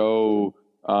shelter or go,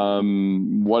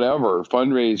 whatever,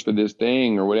 fundraise for this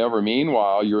thing or whatever.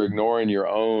 Meanwhile, you're ignoring your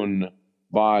own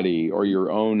body or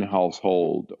your own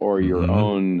household or your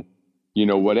own, you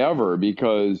know, whatever,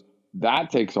 because that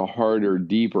takes a harder,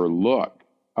 deeper look.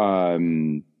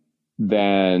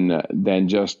 Than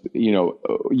just, you know,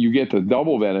 you get the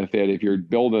double benefit if you're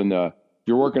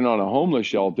you're working on a homeless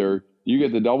shelter, you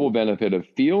get the double benefit of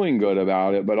feeling good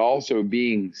about it, but also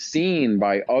being seen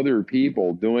by other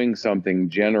people doing something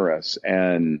generous.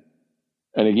 And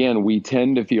again, we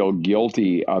tend to feel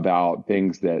guilty about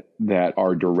things that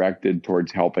are directed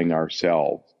towards helping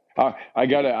ourselves. I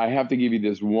have to give you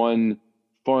this one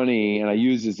funny, and I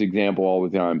use this example all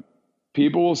the time.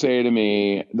 People will say to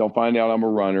me, they'll find out I'm a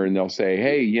runner and they'll say,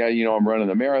 hey, yeah, you know, I'm running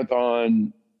a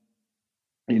marathon,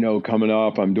 you know, coming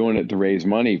up. I'm doing it to raise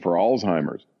money for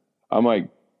Alzheimer's. I'm like,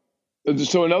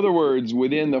 so in other words,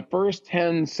 within the first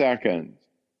 10 seconds,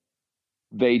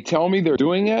 they tell me they're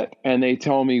doing it and they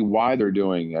tell me why they're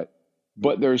doing it.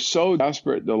 But they're so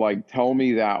desperate to like tell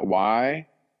me that why,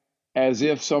 as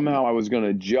if somehow I was going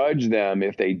to judge them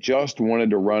if they just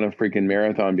wanted to run a freaking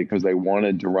marathon because they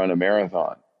wanted to run a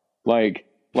marathon. Like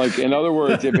in other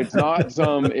words, if it's not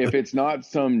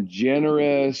some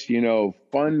generous, you know,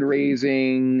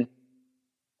 fundraising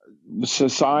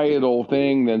societal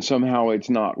thing, then somehow it's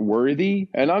not worthy.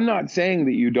 And I'm not saying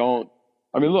that you don't.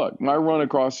 I mean, look, my run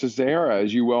across the Sahara,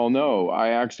 as you well know, I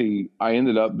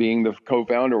ended up being the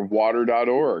co-founder of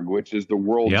water.org, which is the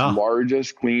world's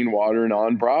largest clean water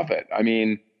nonprofit. I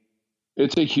mean,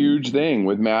 it's a huge thing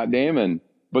with Matt Damon.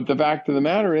 But the fact of the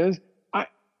matter is,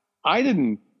 I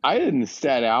didn't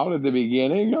set out at the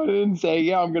beginning. I didn't say,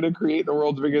 yeah, I'm going to create the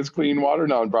world's biggest clean water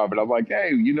nonprofit. I'm like,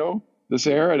 hey, you know, the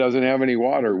Sahara doesn't have any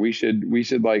water. We should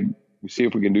like see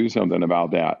if we can do something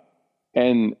about that.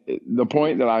 And the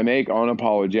point that I make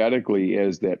unapologetically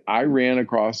is that I ran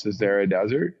across the Sahara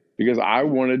Desert because I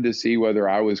wanted to see whether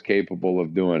I was capable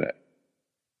of doing it.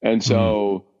 And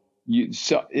so,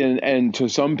 and to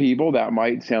some people that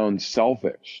might sound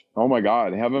selfish. Oh my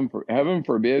God, heaven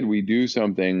forbid we do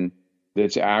something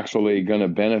that's actually going to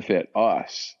benefit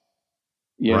us,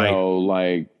 you know,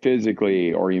 like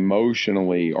physically or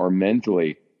emotionally or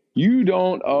mentally. You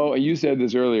don't owe, you said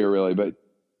this earlier, really, but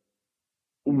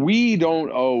we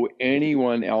don't owe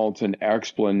anyone else an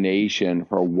explanation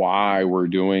for why we're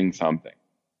doing something.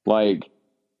 Like,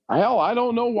 hell, I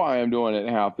don't know why I'm doing it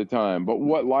half the time, but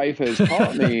what life has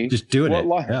taught me, just doing it.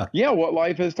 What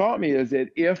life has taught me is that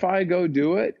if I go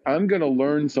do it, I'm going to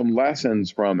learn some lessons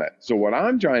from it. So what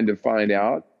I'm trying to find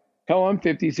out, hell, I'm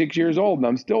 56 years old and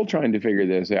I'm still trying to figure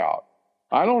this out.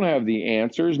 I don't have the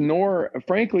answers, nor,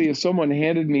 frankly, if someone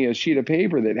handed me a sheet of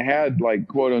paper that had, like,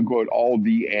 quote unquote, all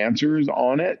the answers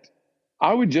on it,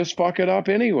 I would just fuck it up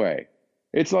anyway.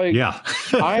 It's like,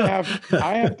 I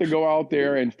have to go out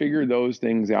there and figure those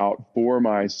things out for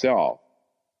myself.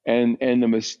 And the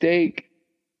mistake,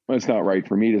 well, it's not right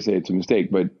for me to say it's a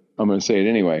mistake, but I'm going to say it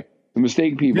anyway. The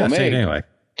mistake people make. Say it anyway.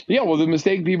 Yeah, well, the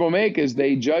mistake people make is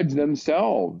they judge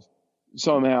themselves.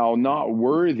 somehow not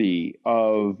worthy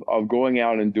of going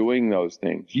out and doing those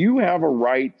things. You have a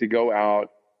right to go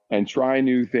out and try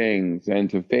new things and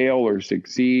to fail or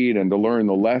succeed and to learn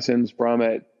the lessons from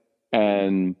it.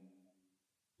 And,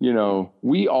 you know,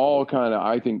 we all kind of,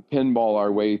 I think, pinball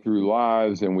our way through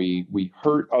lives, and we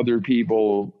hurt other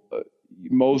people,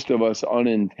 most of us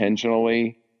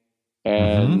unintentionally.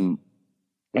 And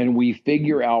we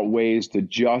figure out ways to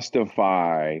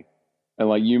justify, and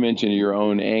like you mentioned, your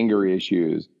own anger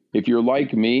issues. If you're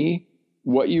like me,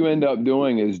 what you end up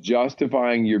doing is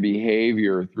justifying your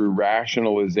behavior through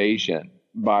rationalization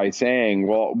by saying,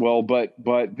 well, but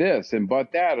this and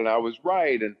but that, and I was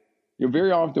right. And you know,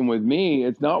 very often with me,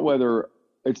 it's not whether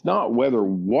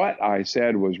what I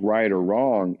said was right or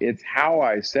wrong. It's how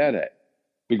I said it,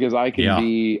 because I can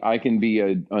be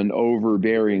an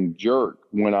overbearing jerk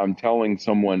when I'm telling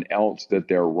someone else that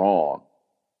they're wrong.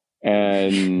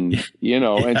 And, you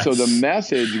know, and so the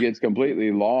message gets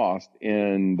completely lost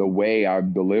in the way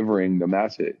I'm delivering the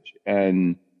message.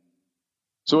 And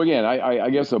so again,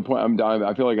 I guess the point,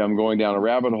 I feel like I'm going down a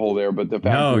rabbit hole there, but the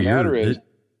fact of the matter is,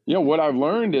 you know, what I've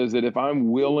learned is that if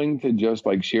I'm willing to just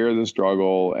like share the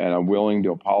struggle, and I'm willing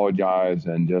to apologize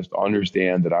and just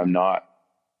understand that I'm not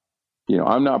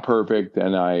perfect.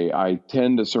 And I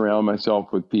tend to surround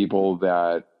myself with people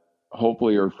that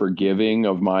hopefully are forgiving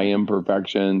of my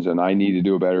imperfections, and I need to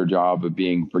do a better job of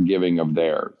being forgiving of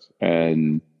theirs.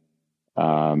 And,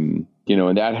 you know,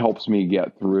 and that helps me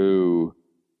get through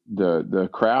the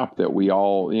crap that we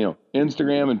all, you know,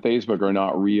 Instagram and Facebook are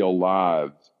not real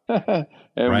lives.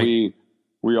 And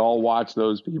we all watch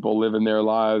those people living their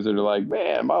lives and are like,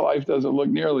 man, my life doesn't look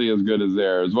nearly as good as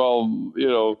theirs. Well, you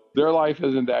know, their life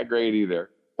isn't that great either.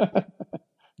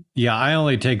 Yeah, I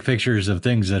only take pictures of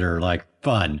things that are like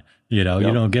fun. You know,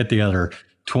 you don't get the other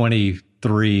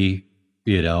 23,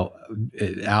 you know,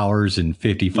 hours and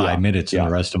 55 minutes in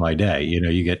the rest of my day. You know,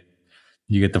 you get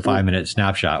the 5-minute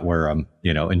snapshot where I'm,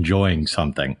 you know, enjoying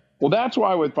something. Well, that's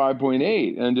why with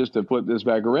 5.8, and just to flip this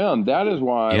back around, that is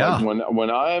why like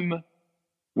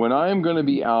when I'm going to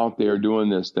be out there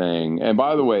doing this thing, and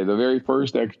by the way, the very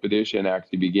first expedition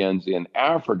actually begins in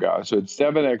Africa. So it's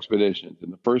 7 expeditions,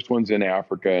 and the first one's in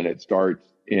Africa, and it starts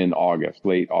in August,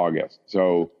 late August.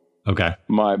 So okay,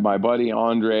 my buddy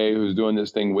Andre, who's doing this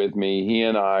thing with me, he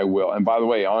and I will. And by the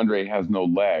way, Andre has no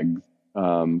legs,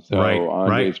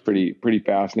 Andre's pretty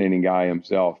fascinating guy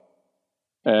himself.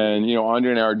 And, you know, Andre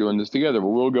and I are doing this together, but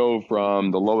we'll go from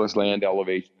the lowest land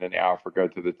elevation in Africa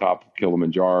to the top of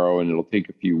Kilimanjaro, and it'll take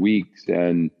a few weeks.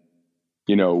 And,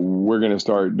 you know, we're going to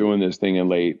start doing this thing in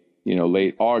late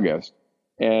August.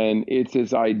 And it's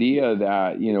this idea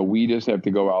that, you know, we just have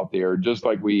to go out there just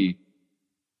like we,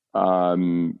 you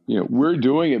know, we're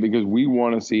doing it because we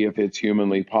want to see if it's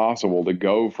humanly possible to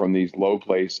go from these low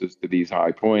places to these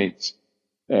high points.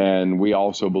 And we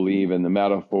also believe in the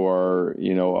metaphor,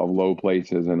 you know, of low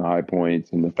places and high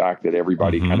points, and the fact that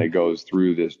everybody kind of goes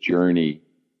through this journey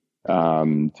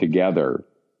together.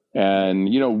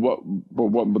 And, you know,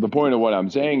 but the point of what I'm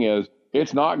saying is,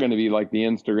 it's not going to be like the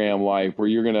Instagram life where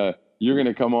you're going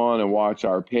to come on and watch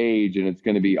our page and it's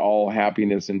going to be all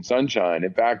happiness and sunshine.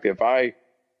 In fact, if I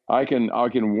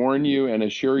can warn you and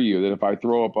assure you that if I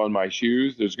throw up on my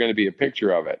shoes, there's going to be a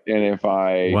picture of it. And if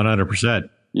I 100%.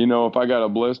 You know, if I got a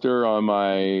blister on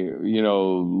my, you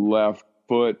know, left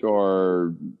foot,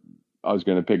 or I was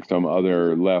going to pick some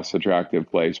other less attractive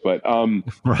place, but,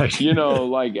 you know,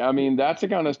 like, I mean, that's the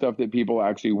kind of stuff that people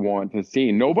actually want to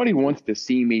see. Nobody wants to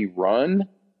see me run,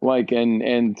 like,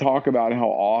 and talk about how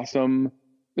awesome.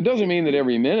 It doesn't mean that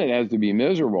every minute has to be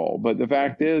miserable, but the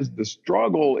fact is the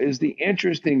struggle is the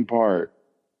interesting part.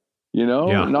 You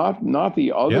know, not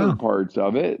the other parts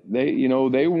of it. They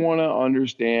want to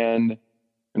understand.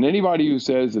 And anybody who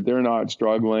says that they're not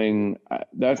struggling,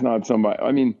 that's not somebody.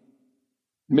 I mean,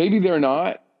 maybe they're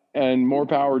not, and more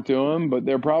power to them, but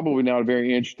they're probably not a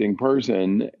very interesting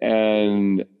person.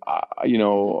 And, you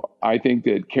know, I think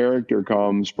that character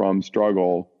comes from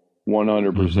struggle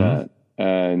 100%.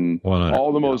 And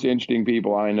all the most interesting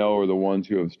people I know are the ones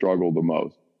who have struggled the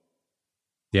most.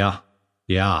 Yeah.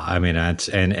 Yeah. I mean, that's,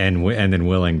 and then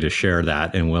willing to share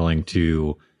that, and willing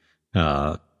to,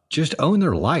 just own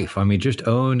their life. I mean, just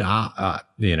own,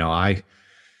 you know,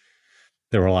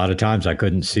 there were a lot of times I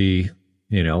couldn't see,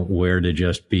 you know, where to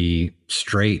just be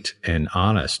straight and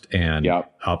honest and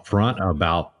upfront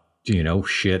about, you know,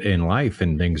 shit in life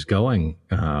and things going,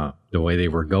 the way they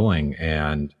were going.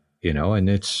 And, you know, and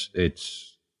it's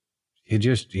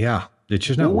just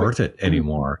not worth it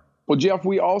anymore. Well, Jeff,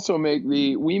 we also make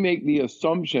the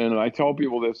assumption, and I tell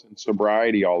people this in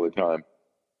sobriety all the time,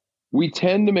 we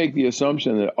tend to make the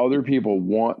assumption that other people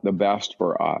want the best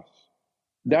for us.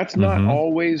 That's not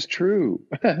always true.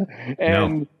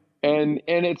 And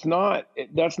it's not,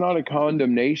 that's not a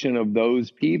condemnation of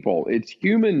those people. It's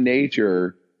human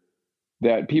nature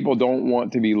that people don't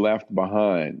want to be left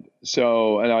behind.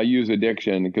 So, and I'll use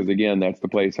addiction because, again, that's the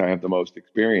place I have the most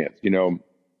experience. You know,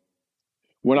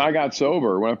 when I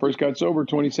first got sober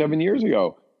 27 years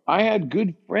ago, I had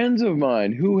good friends of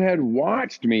mine who had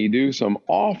watched me do some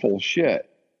awful shit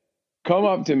come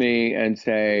up to me and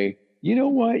say, you know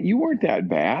what, you weren't that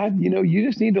bad. You know, you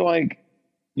just need to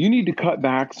you need to cut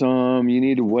back some, you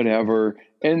need to whatever.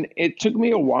 And it took me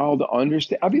a while to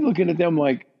understand. I'd be looking at them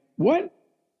like, what?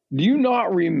 Do you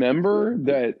not remember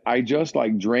that I just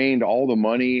drained all the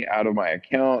money out of my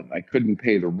account? I couldn't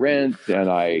pay the rent, and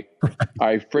I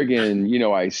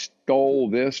friggin', I stole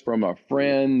this from a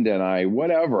friend, and I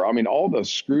whatever. I mean, all the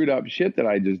screwed up shit that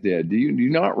I just did. Do you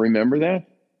not remember that?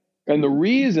 And the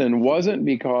reason wasn't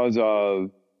because of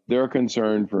their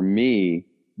concern for me.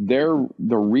 The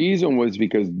reason was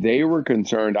because they were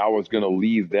concerned I was going to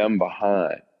leave them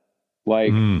behind.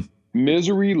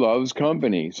 Misery loves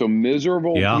company. So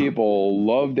miserable people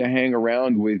love to hang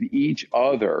around with each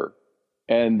other.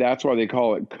 And that's why they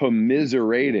call it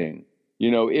commiserating.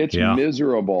 It's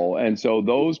miserable. And so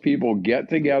those people get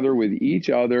together with each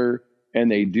other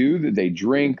and they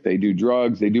drink, they do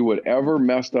drugs, they do whatever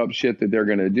messed up shit that they're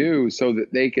going to do so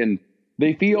that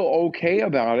they feel okay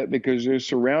about it because they're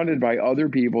surrounded by other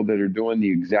people that are doing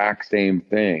the exact same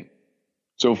thing.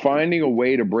 So finding a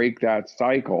way to break that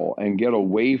cycle and get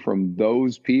away from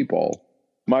those people.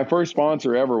 My first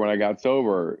sponsor ever when I got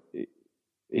sober,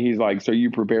 he's like, so you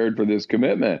prepared for this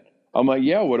commitment? I'm like,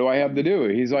 yeah, what do I have to do?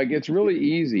 He's like, it's really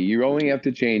easy. You only have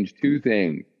to change two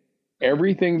things.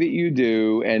 Everything that you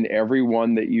do and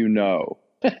everyone that you know.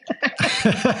 I'm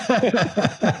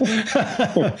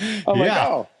like,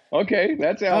 oh, okay,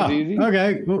 that sounds easy.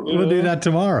 Okay, we'll do that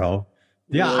tomorrow.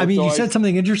 Yeah, I mean, you said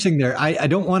something interesting there. I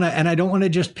don't want to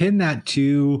just pin that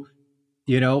to,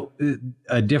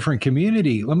 a different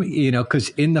community. Let me, because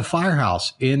in the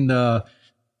firehouse, in the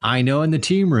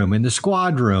team room, in the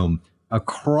squad room,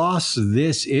 across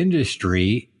this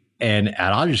industry, and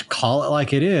I'll just call it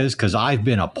like it is because I've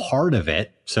been a part of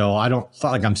it. So I don't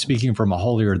feel like I'm speaking from a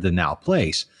holier than thou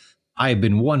place. I have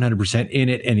been 100% in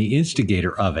it and the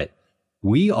instigator of it.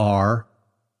 We are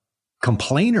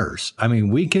complainers. I mean,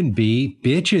 we can be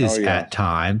bitches at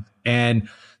time and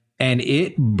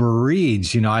it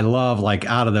breeds, I love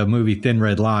out of the movie Thin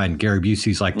Red Line, Gary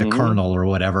Busey's the colonel or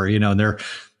whatever, and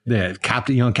the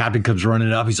captain, captain comes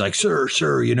running up. He's like, sir,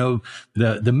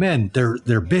 the men, they're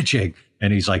bitching.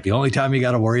 And he's like, the only time you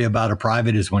got to worry about a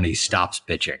private is when he stops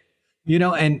bitching,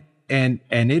 and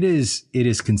it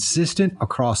is consistent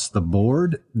across the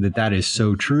board that is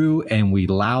so true. And we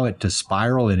allow it to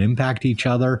spiral and impact each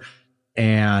other.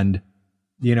 And,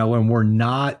 when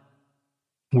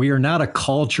we are not a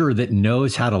culture that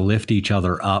knows how to lift each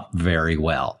other up very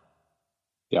well.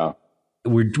 Yeah.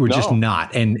 We're just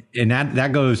not. And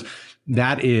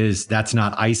that's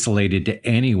not isolated to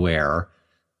anywhere.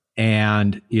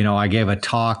 And, I gave a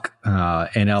talk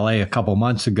in LA a couple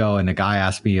months ago, and a guy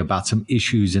asked me about some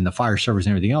issues in the fire service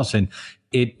and everything else. And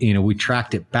we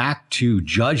tracked it back to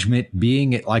judgment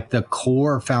being at the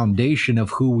core foundation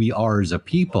of who we are as a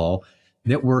people,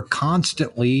 that we're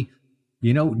constantly,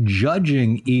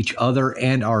 judging each other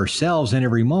and ourselves in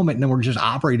every moment. And then we're just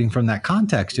operating from that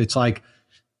context. It's like,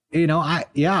 that's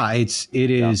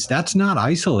not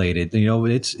isolated.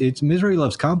 It's misery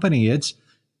loves company. It's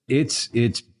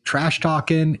trash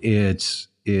talking. The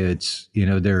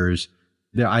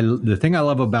thing I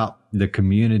love about the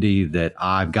community that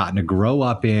I've gotten to grow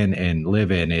up in and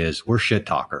live in is we're shit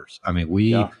talkers. I mean,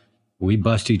 we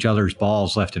bust each other's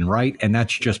balls left and right, and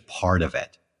that's just part of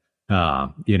it.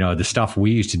 The stuff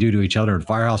we used to do to each other in the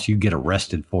firehouse, you get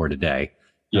arrested for today,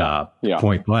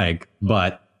 point blank.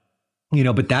 But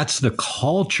that's the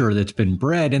culture that's been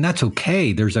bred, and that's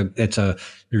okay. There's a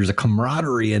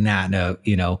camaraderie in that,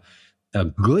 and a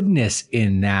goodness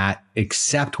in that,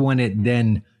 except when it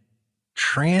then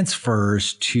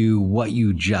transfers to what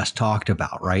you just talked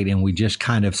about, right? And we just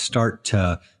kind of start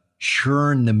to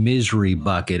churn the misery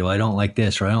bucket. Oh, I don't like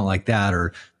this, or I don't like that,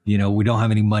 or we don't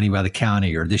have any money by the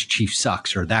county, or this chief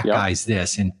sucks, or that guy's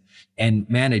this, and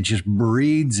man, it just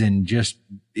breeds and just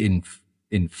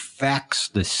infects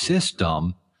the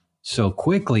system so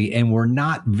quickly. And we're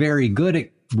not very good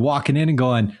at walking in and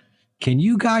going, can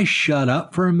you guys shut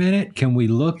up for a minute? Can we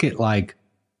look at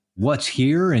what's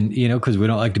here? And, cause we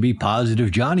don't like to be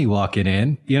positive Johnny walking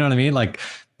in, you know what I mean?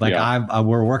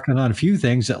 We're working on a few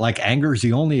things that anger is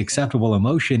the only acceptable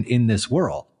emotion in this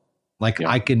world.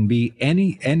 I can be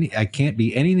I can't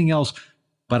be anything else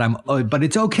but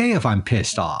it's okay if I'm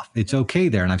pissed off. It's okay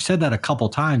there. And I've said that a couple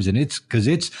times, and it's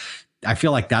because I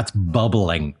feel like that's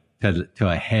bubbling to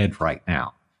a head right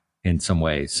now in some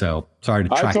ways. So sorry to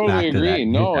track back to that. I totally agree.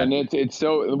 No, and it's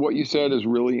so what you said is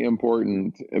really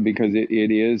important because it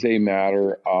is a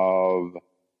matter of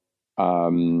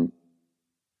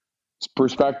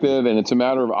perspective, and it's a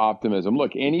matter of optimism.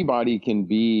 Look, anybody can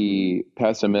be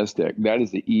pessimistic. That is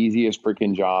the easiest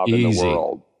freaking job in the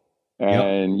world.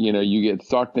 And, you get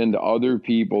sucked into other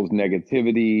people's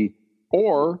negativity,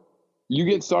 or you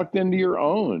get sucked into your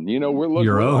own.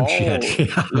 We're all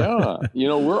shit.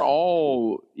 We're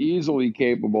all easily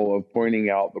capable of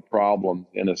pointing out the problems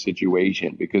in a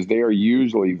situation because they are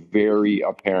usually very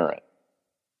apparent.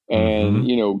 And,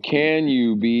 can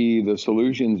you be the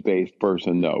solutions-based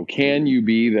person, though? Can you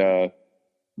be the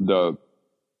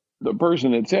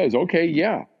person that says, okay,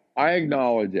 yeah, I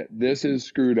acknowledge it. This is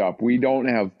screwed up. We don't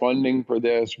have funding for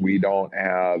this. We don't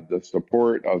have the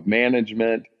support of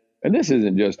management. And this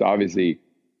isn't just obviously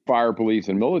fire, police,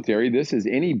 and military. This is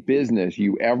any business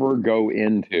you ever go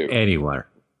into. Anywhere.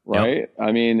 Right? Yep.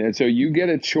 I mean, and so you get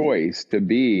a choice to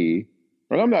be,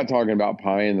 and I'm not talking about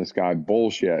pie in the sky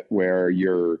bullshit where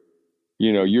you're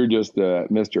just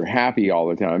Mr. Happy all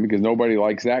the time, because nobody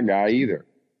likes that guy either.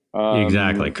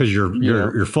 Exactly, because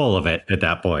you're full of it at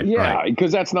that point. Yeah,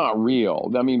 because that's not real.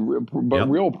 I mean, but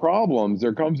real problems,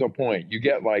 there comes a point. You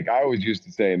get, like I always used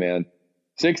to say, man,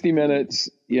 60 minutes,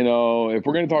 if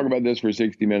we're going to talk about this for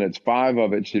 60 minutes, 5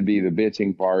 of it should be the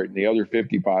bitching part, and the other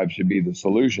 55 should be the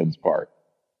solutions part.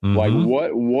 Mm-hmm. Like,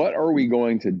 what are we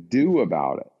going to do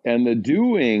about it? And the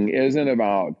doing isn't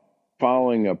about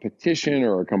filing a petition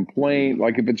or a complaint.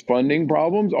 Like, if it's funding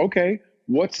problems, okay,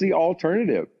 what's the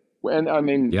alternative? And I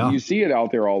mean, you see it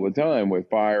out there all the time with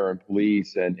fire and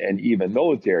police and even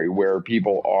military, where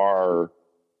people are,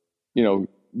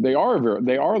 they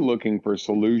are looking for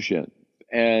solutions,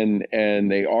 and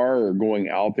they are going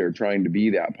out there trying to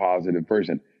be that positive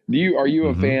person. Are you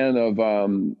a fan of,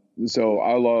 so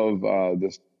I love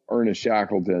this Ernest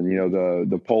Shackleton,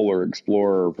 the polar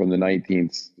explorer from the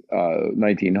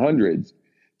 1900s.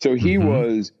 So he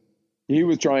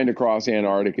was trying to cross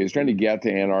Antarctica. He was trying to get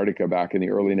to Antarctica back in the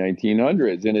early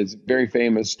 1900s. And his very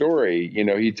famous story,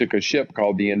 he took a ship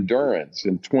called the Endurance,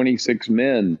 and 26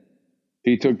 men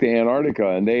he took to Antarctica,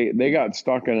 and they got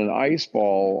stuck in an ice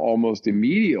fall almost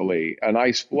immediately, an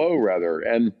ice floe rather,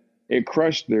 and it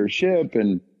crushed their ship.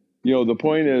 And, the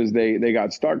point is they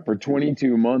got stuck for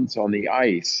 22 months on the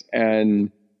ice,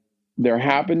 and there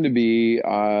happened to be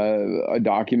a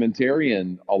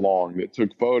documentarian along that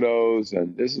took photos,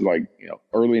 and this is like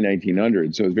early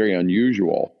 1900s, so it's very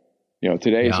unusual.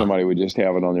 Today somebody would just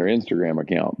have it on their Instagram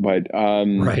account, but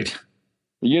right.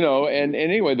 And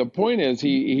anyway, the point is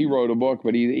he wrote a book,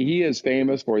 but he is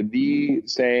famous for the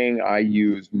saying I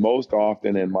use most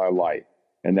often in my life,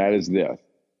 and that is this: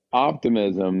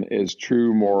 optimism is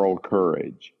true moral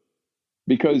courage.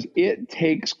 Because it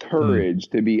takes courage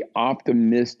to be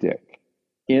optimistic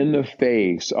in the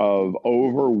face of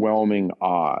overwhelming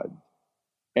odds.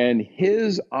 And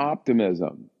his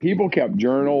optimism, people kept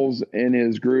journals in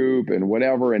his group and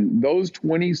whatever, and those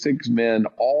 26 men,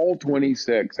 all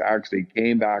 26 actually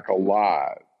came back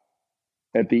alive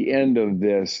at the end of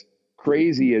this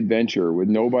crazy adventure with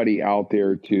nobody out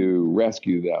there to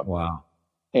rescue them. Wow.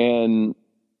 And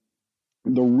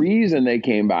the reason they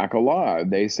came back alive,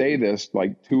 they say this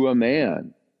like to a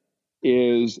man,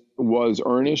 was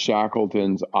Ernest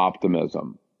Shackleton's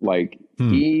optimism. Like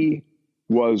he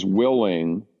was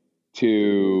willing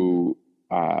to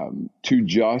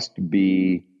just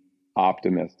be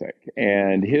optimistic,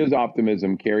 and his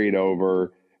optimism carried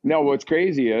over. Now, what's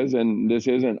crazy is, and this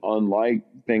isn't unlike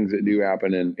things that do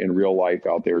happen in real life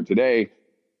out there today,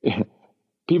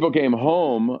 people came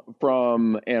home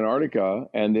from Antarctica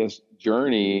and this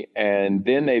journey, and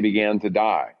then they began to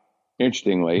die.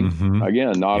 Interestingly,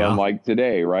 again, not unlike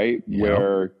today, right?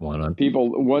 Where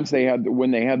people, when they had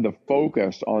the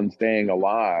focus on staying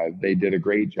alive, they did a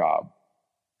great job.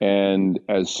 And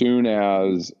as soon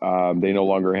as they no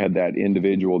longer had that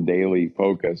individual daily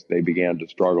focus, they began to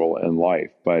struggle in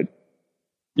life. But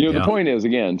the point is,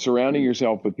 again, surrounding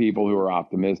yourself with people who are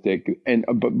optimistic, and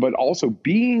but also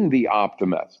being the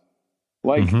optimist,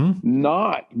 like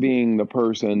not being the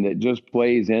person that just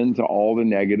plays into all the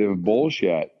negative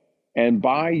bullshit, and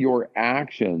by your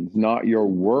actions, not your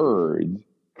words,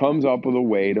 comes up with a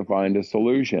way to find a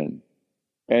solution.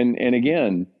 And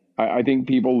again, I think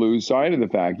people lose sight of the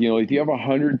fact, if you have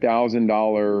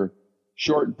 $100,000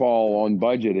 shortfall on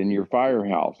budget in your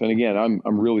firehouse. And again,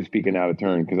 I'm really speaking out of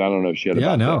turn because I don't know shit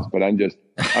about this, but I'm just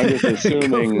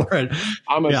assuming,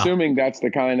 assuming that's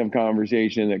the kind of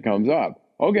conversation that comes up.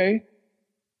 okay,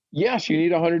 yes, you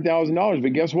need $100,000,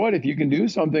 but guess what? If you can do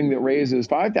something that raises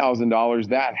 $5,000,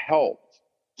 that helps.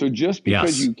 So just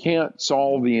because you can't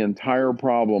solve the entire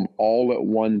problem all at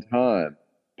one time,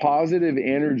 positive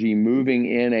energy moving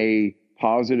in a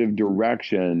positive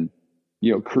direction,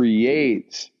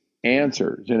 creates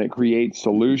answers and it creates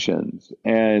solutions.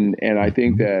 And I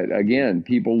think that, again,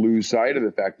 people lose sight of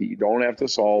the fact that you don't have to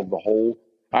solve the whole.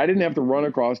 I didn't have to run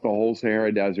across the whole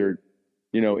Sahara Desert,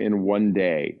 in one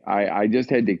day. I just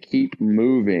had to keep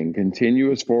moving,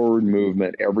 continuous forward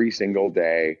movement every single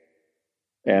day.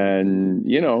 And,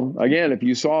 again, if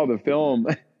you saw the film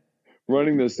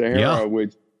Running the Sahara,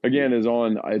 which again it's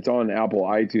on Apple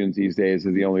iTunes these days,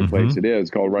 is the only place it is,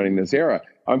 called Running the Sahara.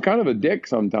 I'm kind of a dick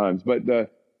sometimes, but the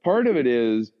part of it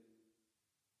is,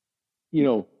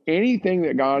 anything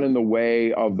that got in the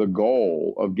way of the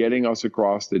goal of getting us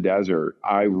across the desert,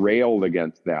 I railed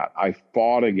against that. I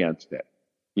fought against it,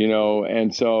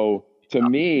 and so to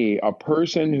me, a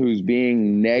person who's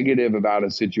being negative about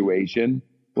a situation,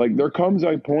 like, there comes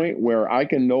a point where I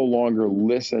can no longer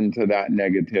listen to that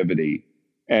negativity.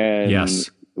 And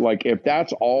like, if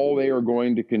that's all they are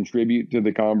going to contribute to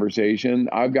the conversation,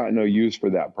 I've got no use for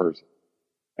that person.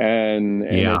 And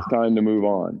it's time to move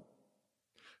on.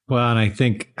 Well, and I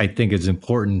think it's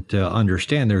important to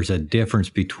understand there's a difference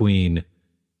between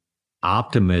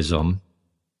optimism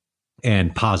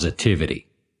and positivity,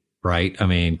 right? I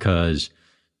mean, because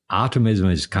optimism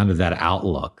is kind of that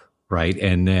outlook, right?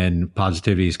 And then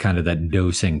positivity is kind of that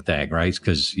dosing thing, right?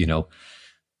 Because,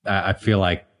 I feel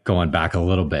like, going back a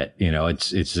little bit,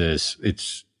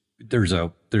 there's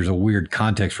a weird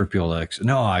context for people like,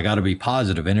 no, I got to be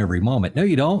positive in every moment. No,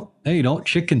 you don't.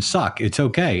 Shit can suck. It's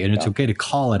okay. And it's okay to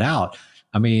call it out.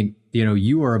 I mean,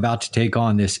 you are about to take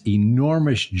on this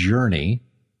enormous journey,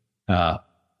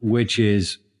 which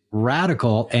is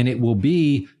radical, and it will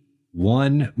be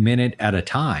 1 minute at a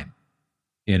time.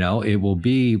 It will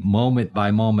be moment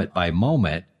by moment by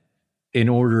moment in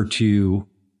order to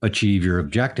achieve your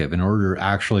objective, in order to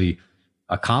actually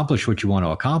accomplish what you want to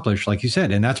accomplish, like you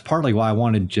said. And that's partly why I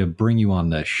wanted to bring you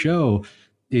on the show,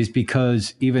 is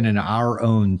because even in our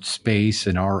own space,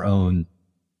 in our own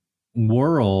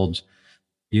world,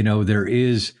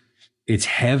 it's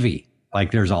heavy.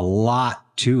 Like, there's a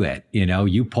lot to it.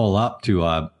 You pull up to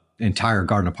a entire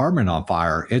garden apartment on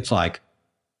fire. It's like,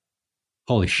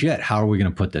 holy shit, how are we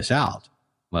going to put this out?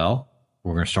 Well,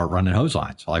 we're going to start running hose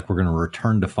lines. Like, we're going to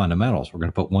return to fundamentals. We're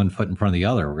going to put one foot in front of the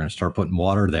other. We're going to start putting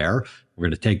water there. We're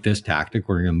going to take this tactic.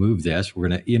 We're going to move this. We're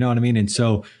going to, you know what I mean? And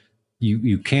so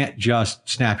you can't just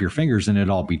snap your fingers and it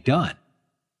all be done.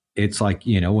 It's like,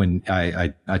 when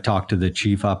I talked to the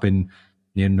chief up in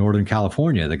Northern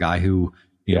California, the guy who,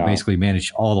 basically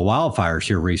managed all the wildfires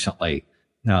here recently,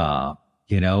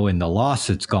 and the loss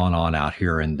that's gone on out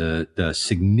here, and the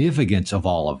significance of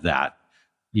all of that.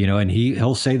 And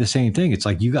he'll say the same thing. It's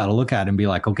like, you got to look at it and be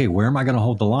like, okay, where am I going to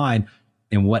hold the line?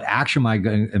 And what action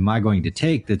am I going to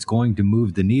take that's going to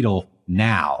move the needle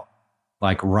now?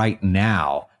 Like, right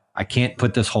now. I can't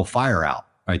put this whole fire out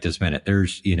right this minute.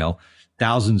 There's,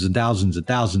 thousands and thousands and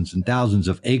thousands and thousands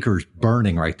of acres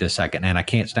burning right this second, and I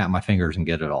can't snap my fingers and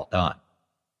get it all done.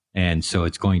 And so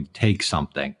it's going to take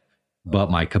something. But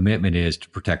my commitment is to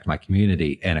protect my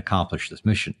community and accomplish this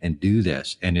mission and do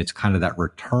this. And it's kind of that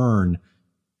return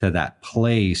to that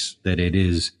place that it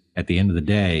is, at the end of the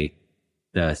day,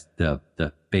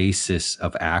 the basis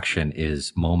of action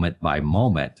is moment by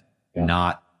moment,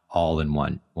 not all in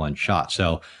one shot.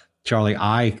 So, Charlie,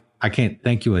 I can't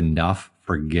thank you enough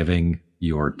for giving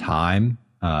your time.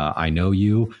 I know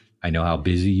you. I know how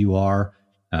busy you are,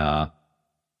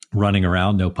 running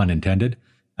around, no pun intended.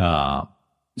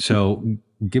 So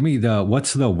give me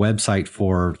what's the website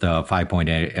for the 5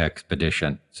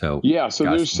 expedition? So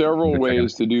there's several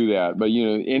ways to do that, but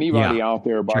anybody out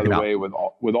there, by the way, with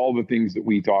all the things that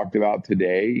we talked about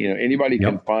today, anybody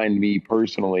can find me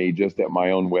personally just at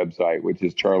my own website, which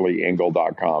is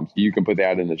charlieengel.com. So you can put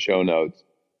that in the show notes.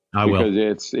 I will. Because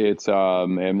it's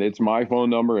and it's my phone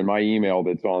number and my email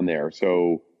that's on there.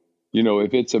 So,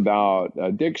 if it's about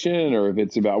addiction, or if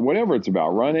it's about whatever it's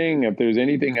about, running, if there's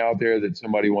anything out there that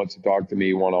somebody wants to talk to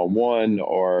me one-on-one,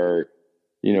 or,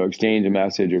 exchange a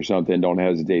message or something, don't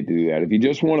hesitate to do that. If you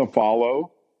just want to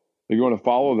follow the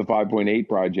 5.8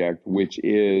 project, which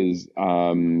is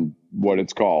what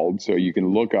it's called. So you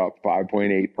can look up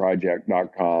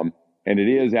 5.8project.com, and it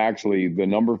is actually the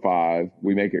number 5.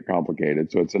 We make it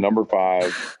complicated. So it's the number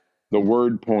 5, the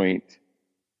word point,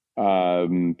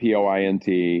 POINT,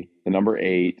 the number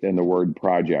 8, and the word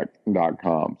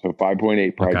project.com. So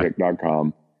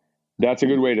 5.8project.com. that's a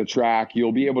good way to track.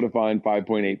 You'll be able to find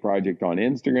 5.8 Project on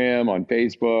Instagram, on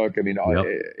Facebook. I mean,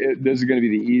 this is going to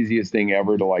be the easiest thing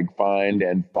ever to like find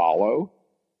and follow.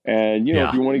 And,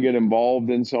 if you want to get involved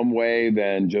in some way,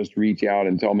 then just reach out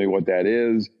and tell me what that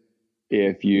is.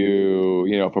 If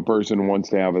if a person wants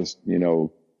to have us,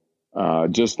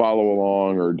 just follow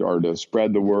along or to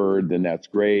spread the word, then that's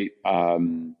great.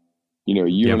 You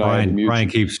and Brian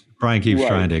keeps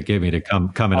trying to get me to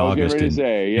come in August and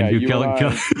do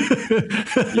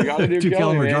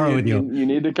Kilimanjaro with you. You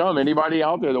need to come. Anybody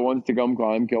out there that wants to come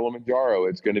climb Kilimanjaro,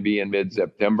 it's going to be in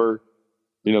mid-September.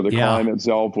 The climb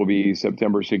itself will be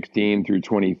September 16th through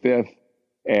 25th.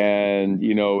 And,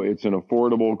 it's an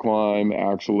affordable climb,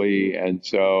 actually. And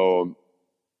so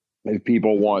if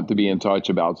people want to be in touch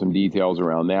about some details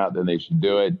around that, then they should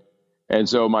do it. And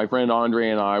so my friend Andre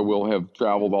and I will have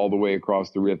traveled all the way across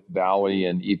the Rift Valley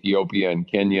and Ethiopia and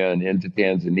Kenya and into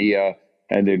Tanzania.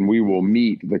 And then we will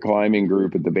meet the climbing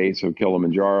group at the base of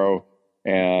Kilimanjaro.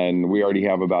 And we already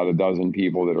have about a dozen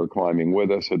people that are climbing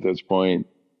with us at this point.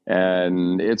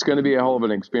 And it's going to be a hell of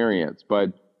an experience.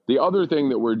 But the other thing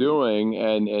that we're doing,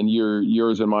 and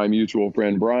yours and my mutual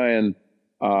friend, Brian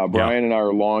and I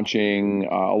are launching,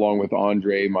 along with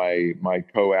Andre, my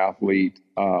co-athlete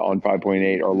on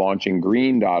 5.8, are launching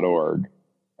green.org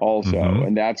also. Mm-hmm.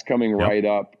 And that's coming right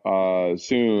up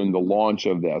soon, the launch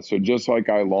of this. So just like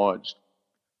I launched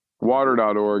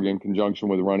water.org in conjunction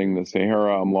with Running the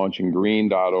Sahara, I'm launching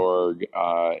green.org.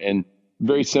 And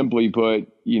very simply put,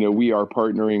 we are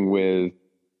partnering with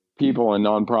people and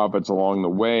nonprofits along the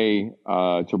way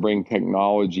to bring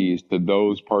technologies to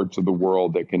those parts of the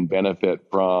world that can benefit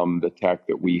from the tech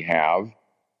that we have.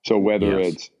 So whether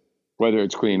it's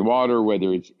clean water,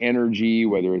 whether it's energy,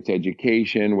 whether it's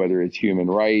education, whether it's human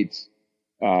rights,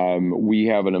 we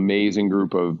have an amazing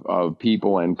group of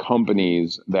people and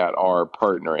companies that are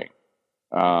partnering.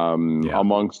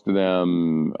 Amongst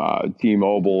them,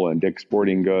 T-Mobile and Dick's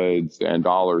Sporting Goods and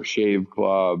Dollar Shave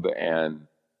Club and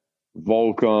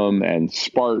Volcom and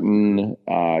Spartan.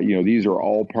 These are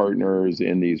all partners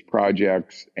in these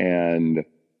projects. And,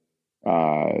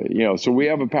 so we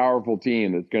have a powerful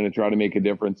team that's going to try to make a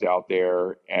difference out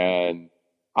there. And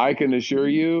I can assure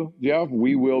you, Jeff,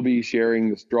 we will be sharing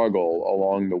the struggle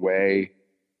along the way.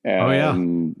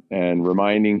 And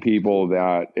reminding people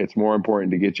that it's more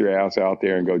important to get your ass out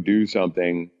there and go do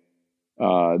something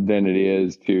than it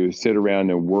is to sit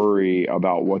around and worry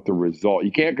about what the result.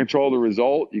 You can't control the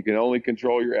result. You can only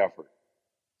control your effort.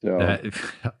 So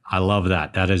I love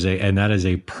that. That is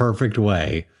a perfect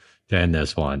way to end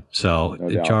this one. So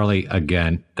Charlie,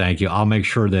 again, thank you. I'll make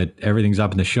sure that everything's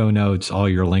up in the show notes. All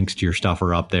your links to your stuff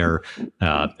are up there.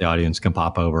 The audience can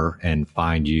pop over and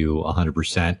find you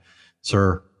 100%.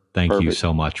 Sir, thank you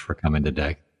so much for coming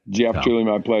today. Jeff, truly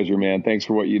my pleasure, man. Thanks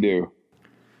for what you do.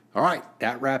 All right,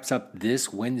 that wraps up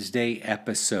this Wednesday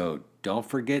episode. Don't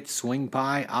forget, swing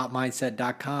by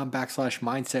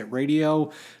opmindset.com/mindset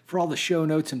radio for all the show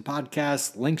notes and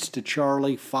podcasts, links to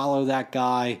Charlie. Follow that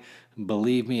guy.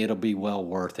 Believe me, it'll be well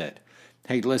worth it.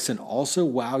 Hey, listen, also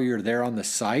while you're there on the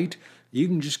site, you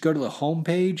can just go to the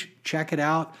homepage, check it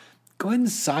out. Go ahead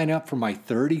and sign up for my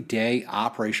 30-day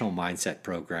operational mindset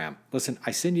program. Listen,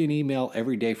 I send you an email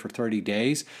every day for 30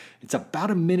 days. It's about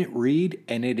a minute read,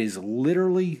 and it is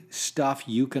literally stuff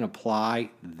you can apply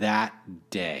that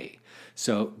day.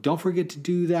 So don't forget to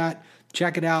do that.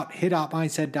 Check it out. Hit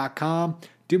opmindset.com.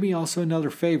 Do me also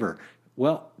another favor.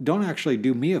 Well, don't actually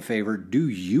do me a favor. Do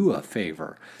you a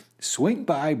favor. Swing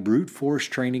by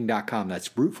bruteforcetraining.com. That's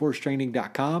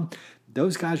bruteforcetraining.com.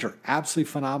 Those guys are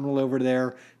absolutely phenomenal over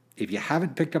there. If you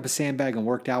haven't picked up a sandbag and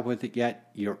worked out with it yet,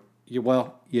 you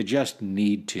just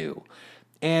need to.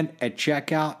 And at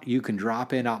checkout, you can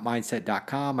drop in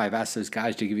opmindset.com. I've asked those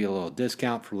guys to give you a little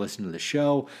discount for listening to the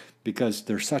show because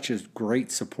they're such a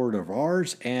great supporter of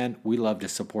ours, and we love to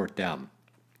support them.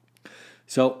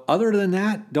 So other than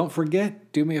that, don't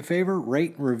forget, do me a favor,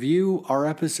 rate and review our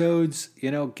episodes.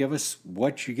 Give us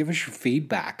your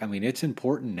feedback. I mean, it's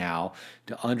important now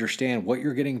to understand what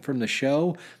you're getting from the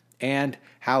show and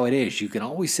how it is. You can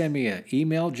always send me an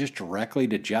email just directly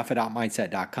to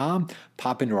jeff@outmindset.com,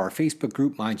 pop into our Facebook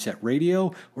group, Mindset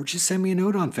Radio, or just send me a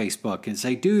note on Facebook and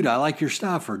say, dude, I like your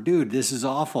stuff, or dude, this is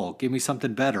awful. Give me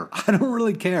something better. I don't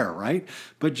really care, right?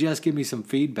 But just give me some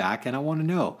feedback and I want to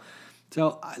know.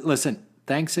 So listen,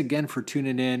 thanks again for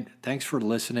tuning in. Thanks for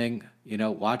listening,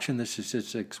 watching the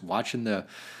statistics, watching the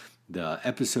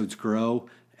episodes grow.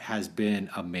 Has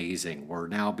been amazing. We're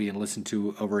now being listened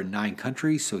to over in 9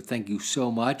 countries, so thank you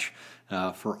so much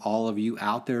for all of you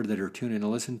out there that are tuning in to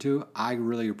listen to. I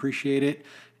really appreciate it,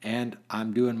 and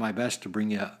I'm doing my best to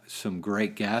bring you some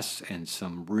great guests and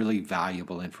some really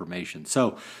valuable information.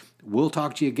 So we'll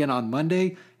talk to you again on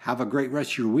Monday. Have a great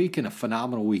rest of your week and a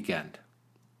phenomenal weekend.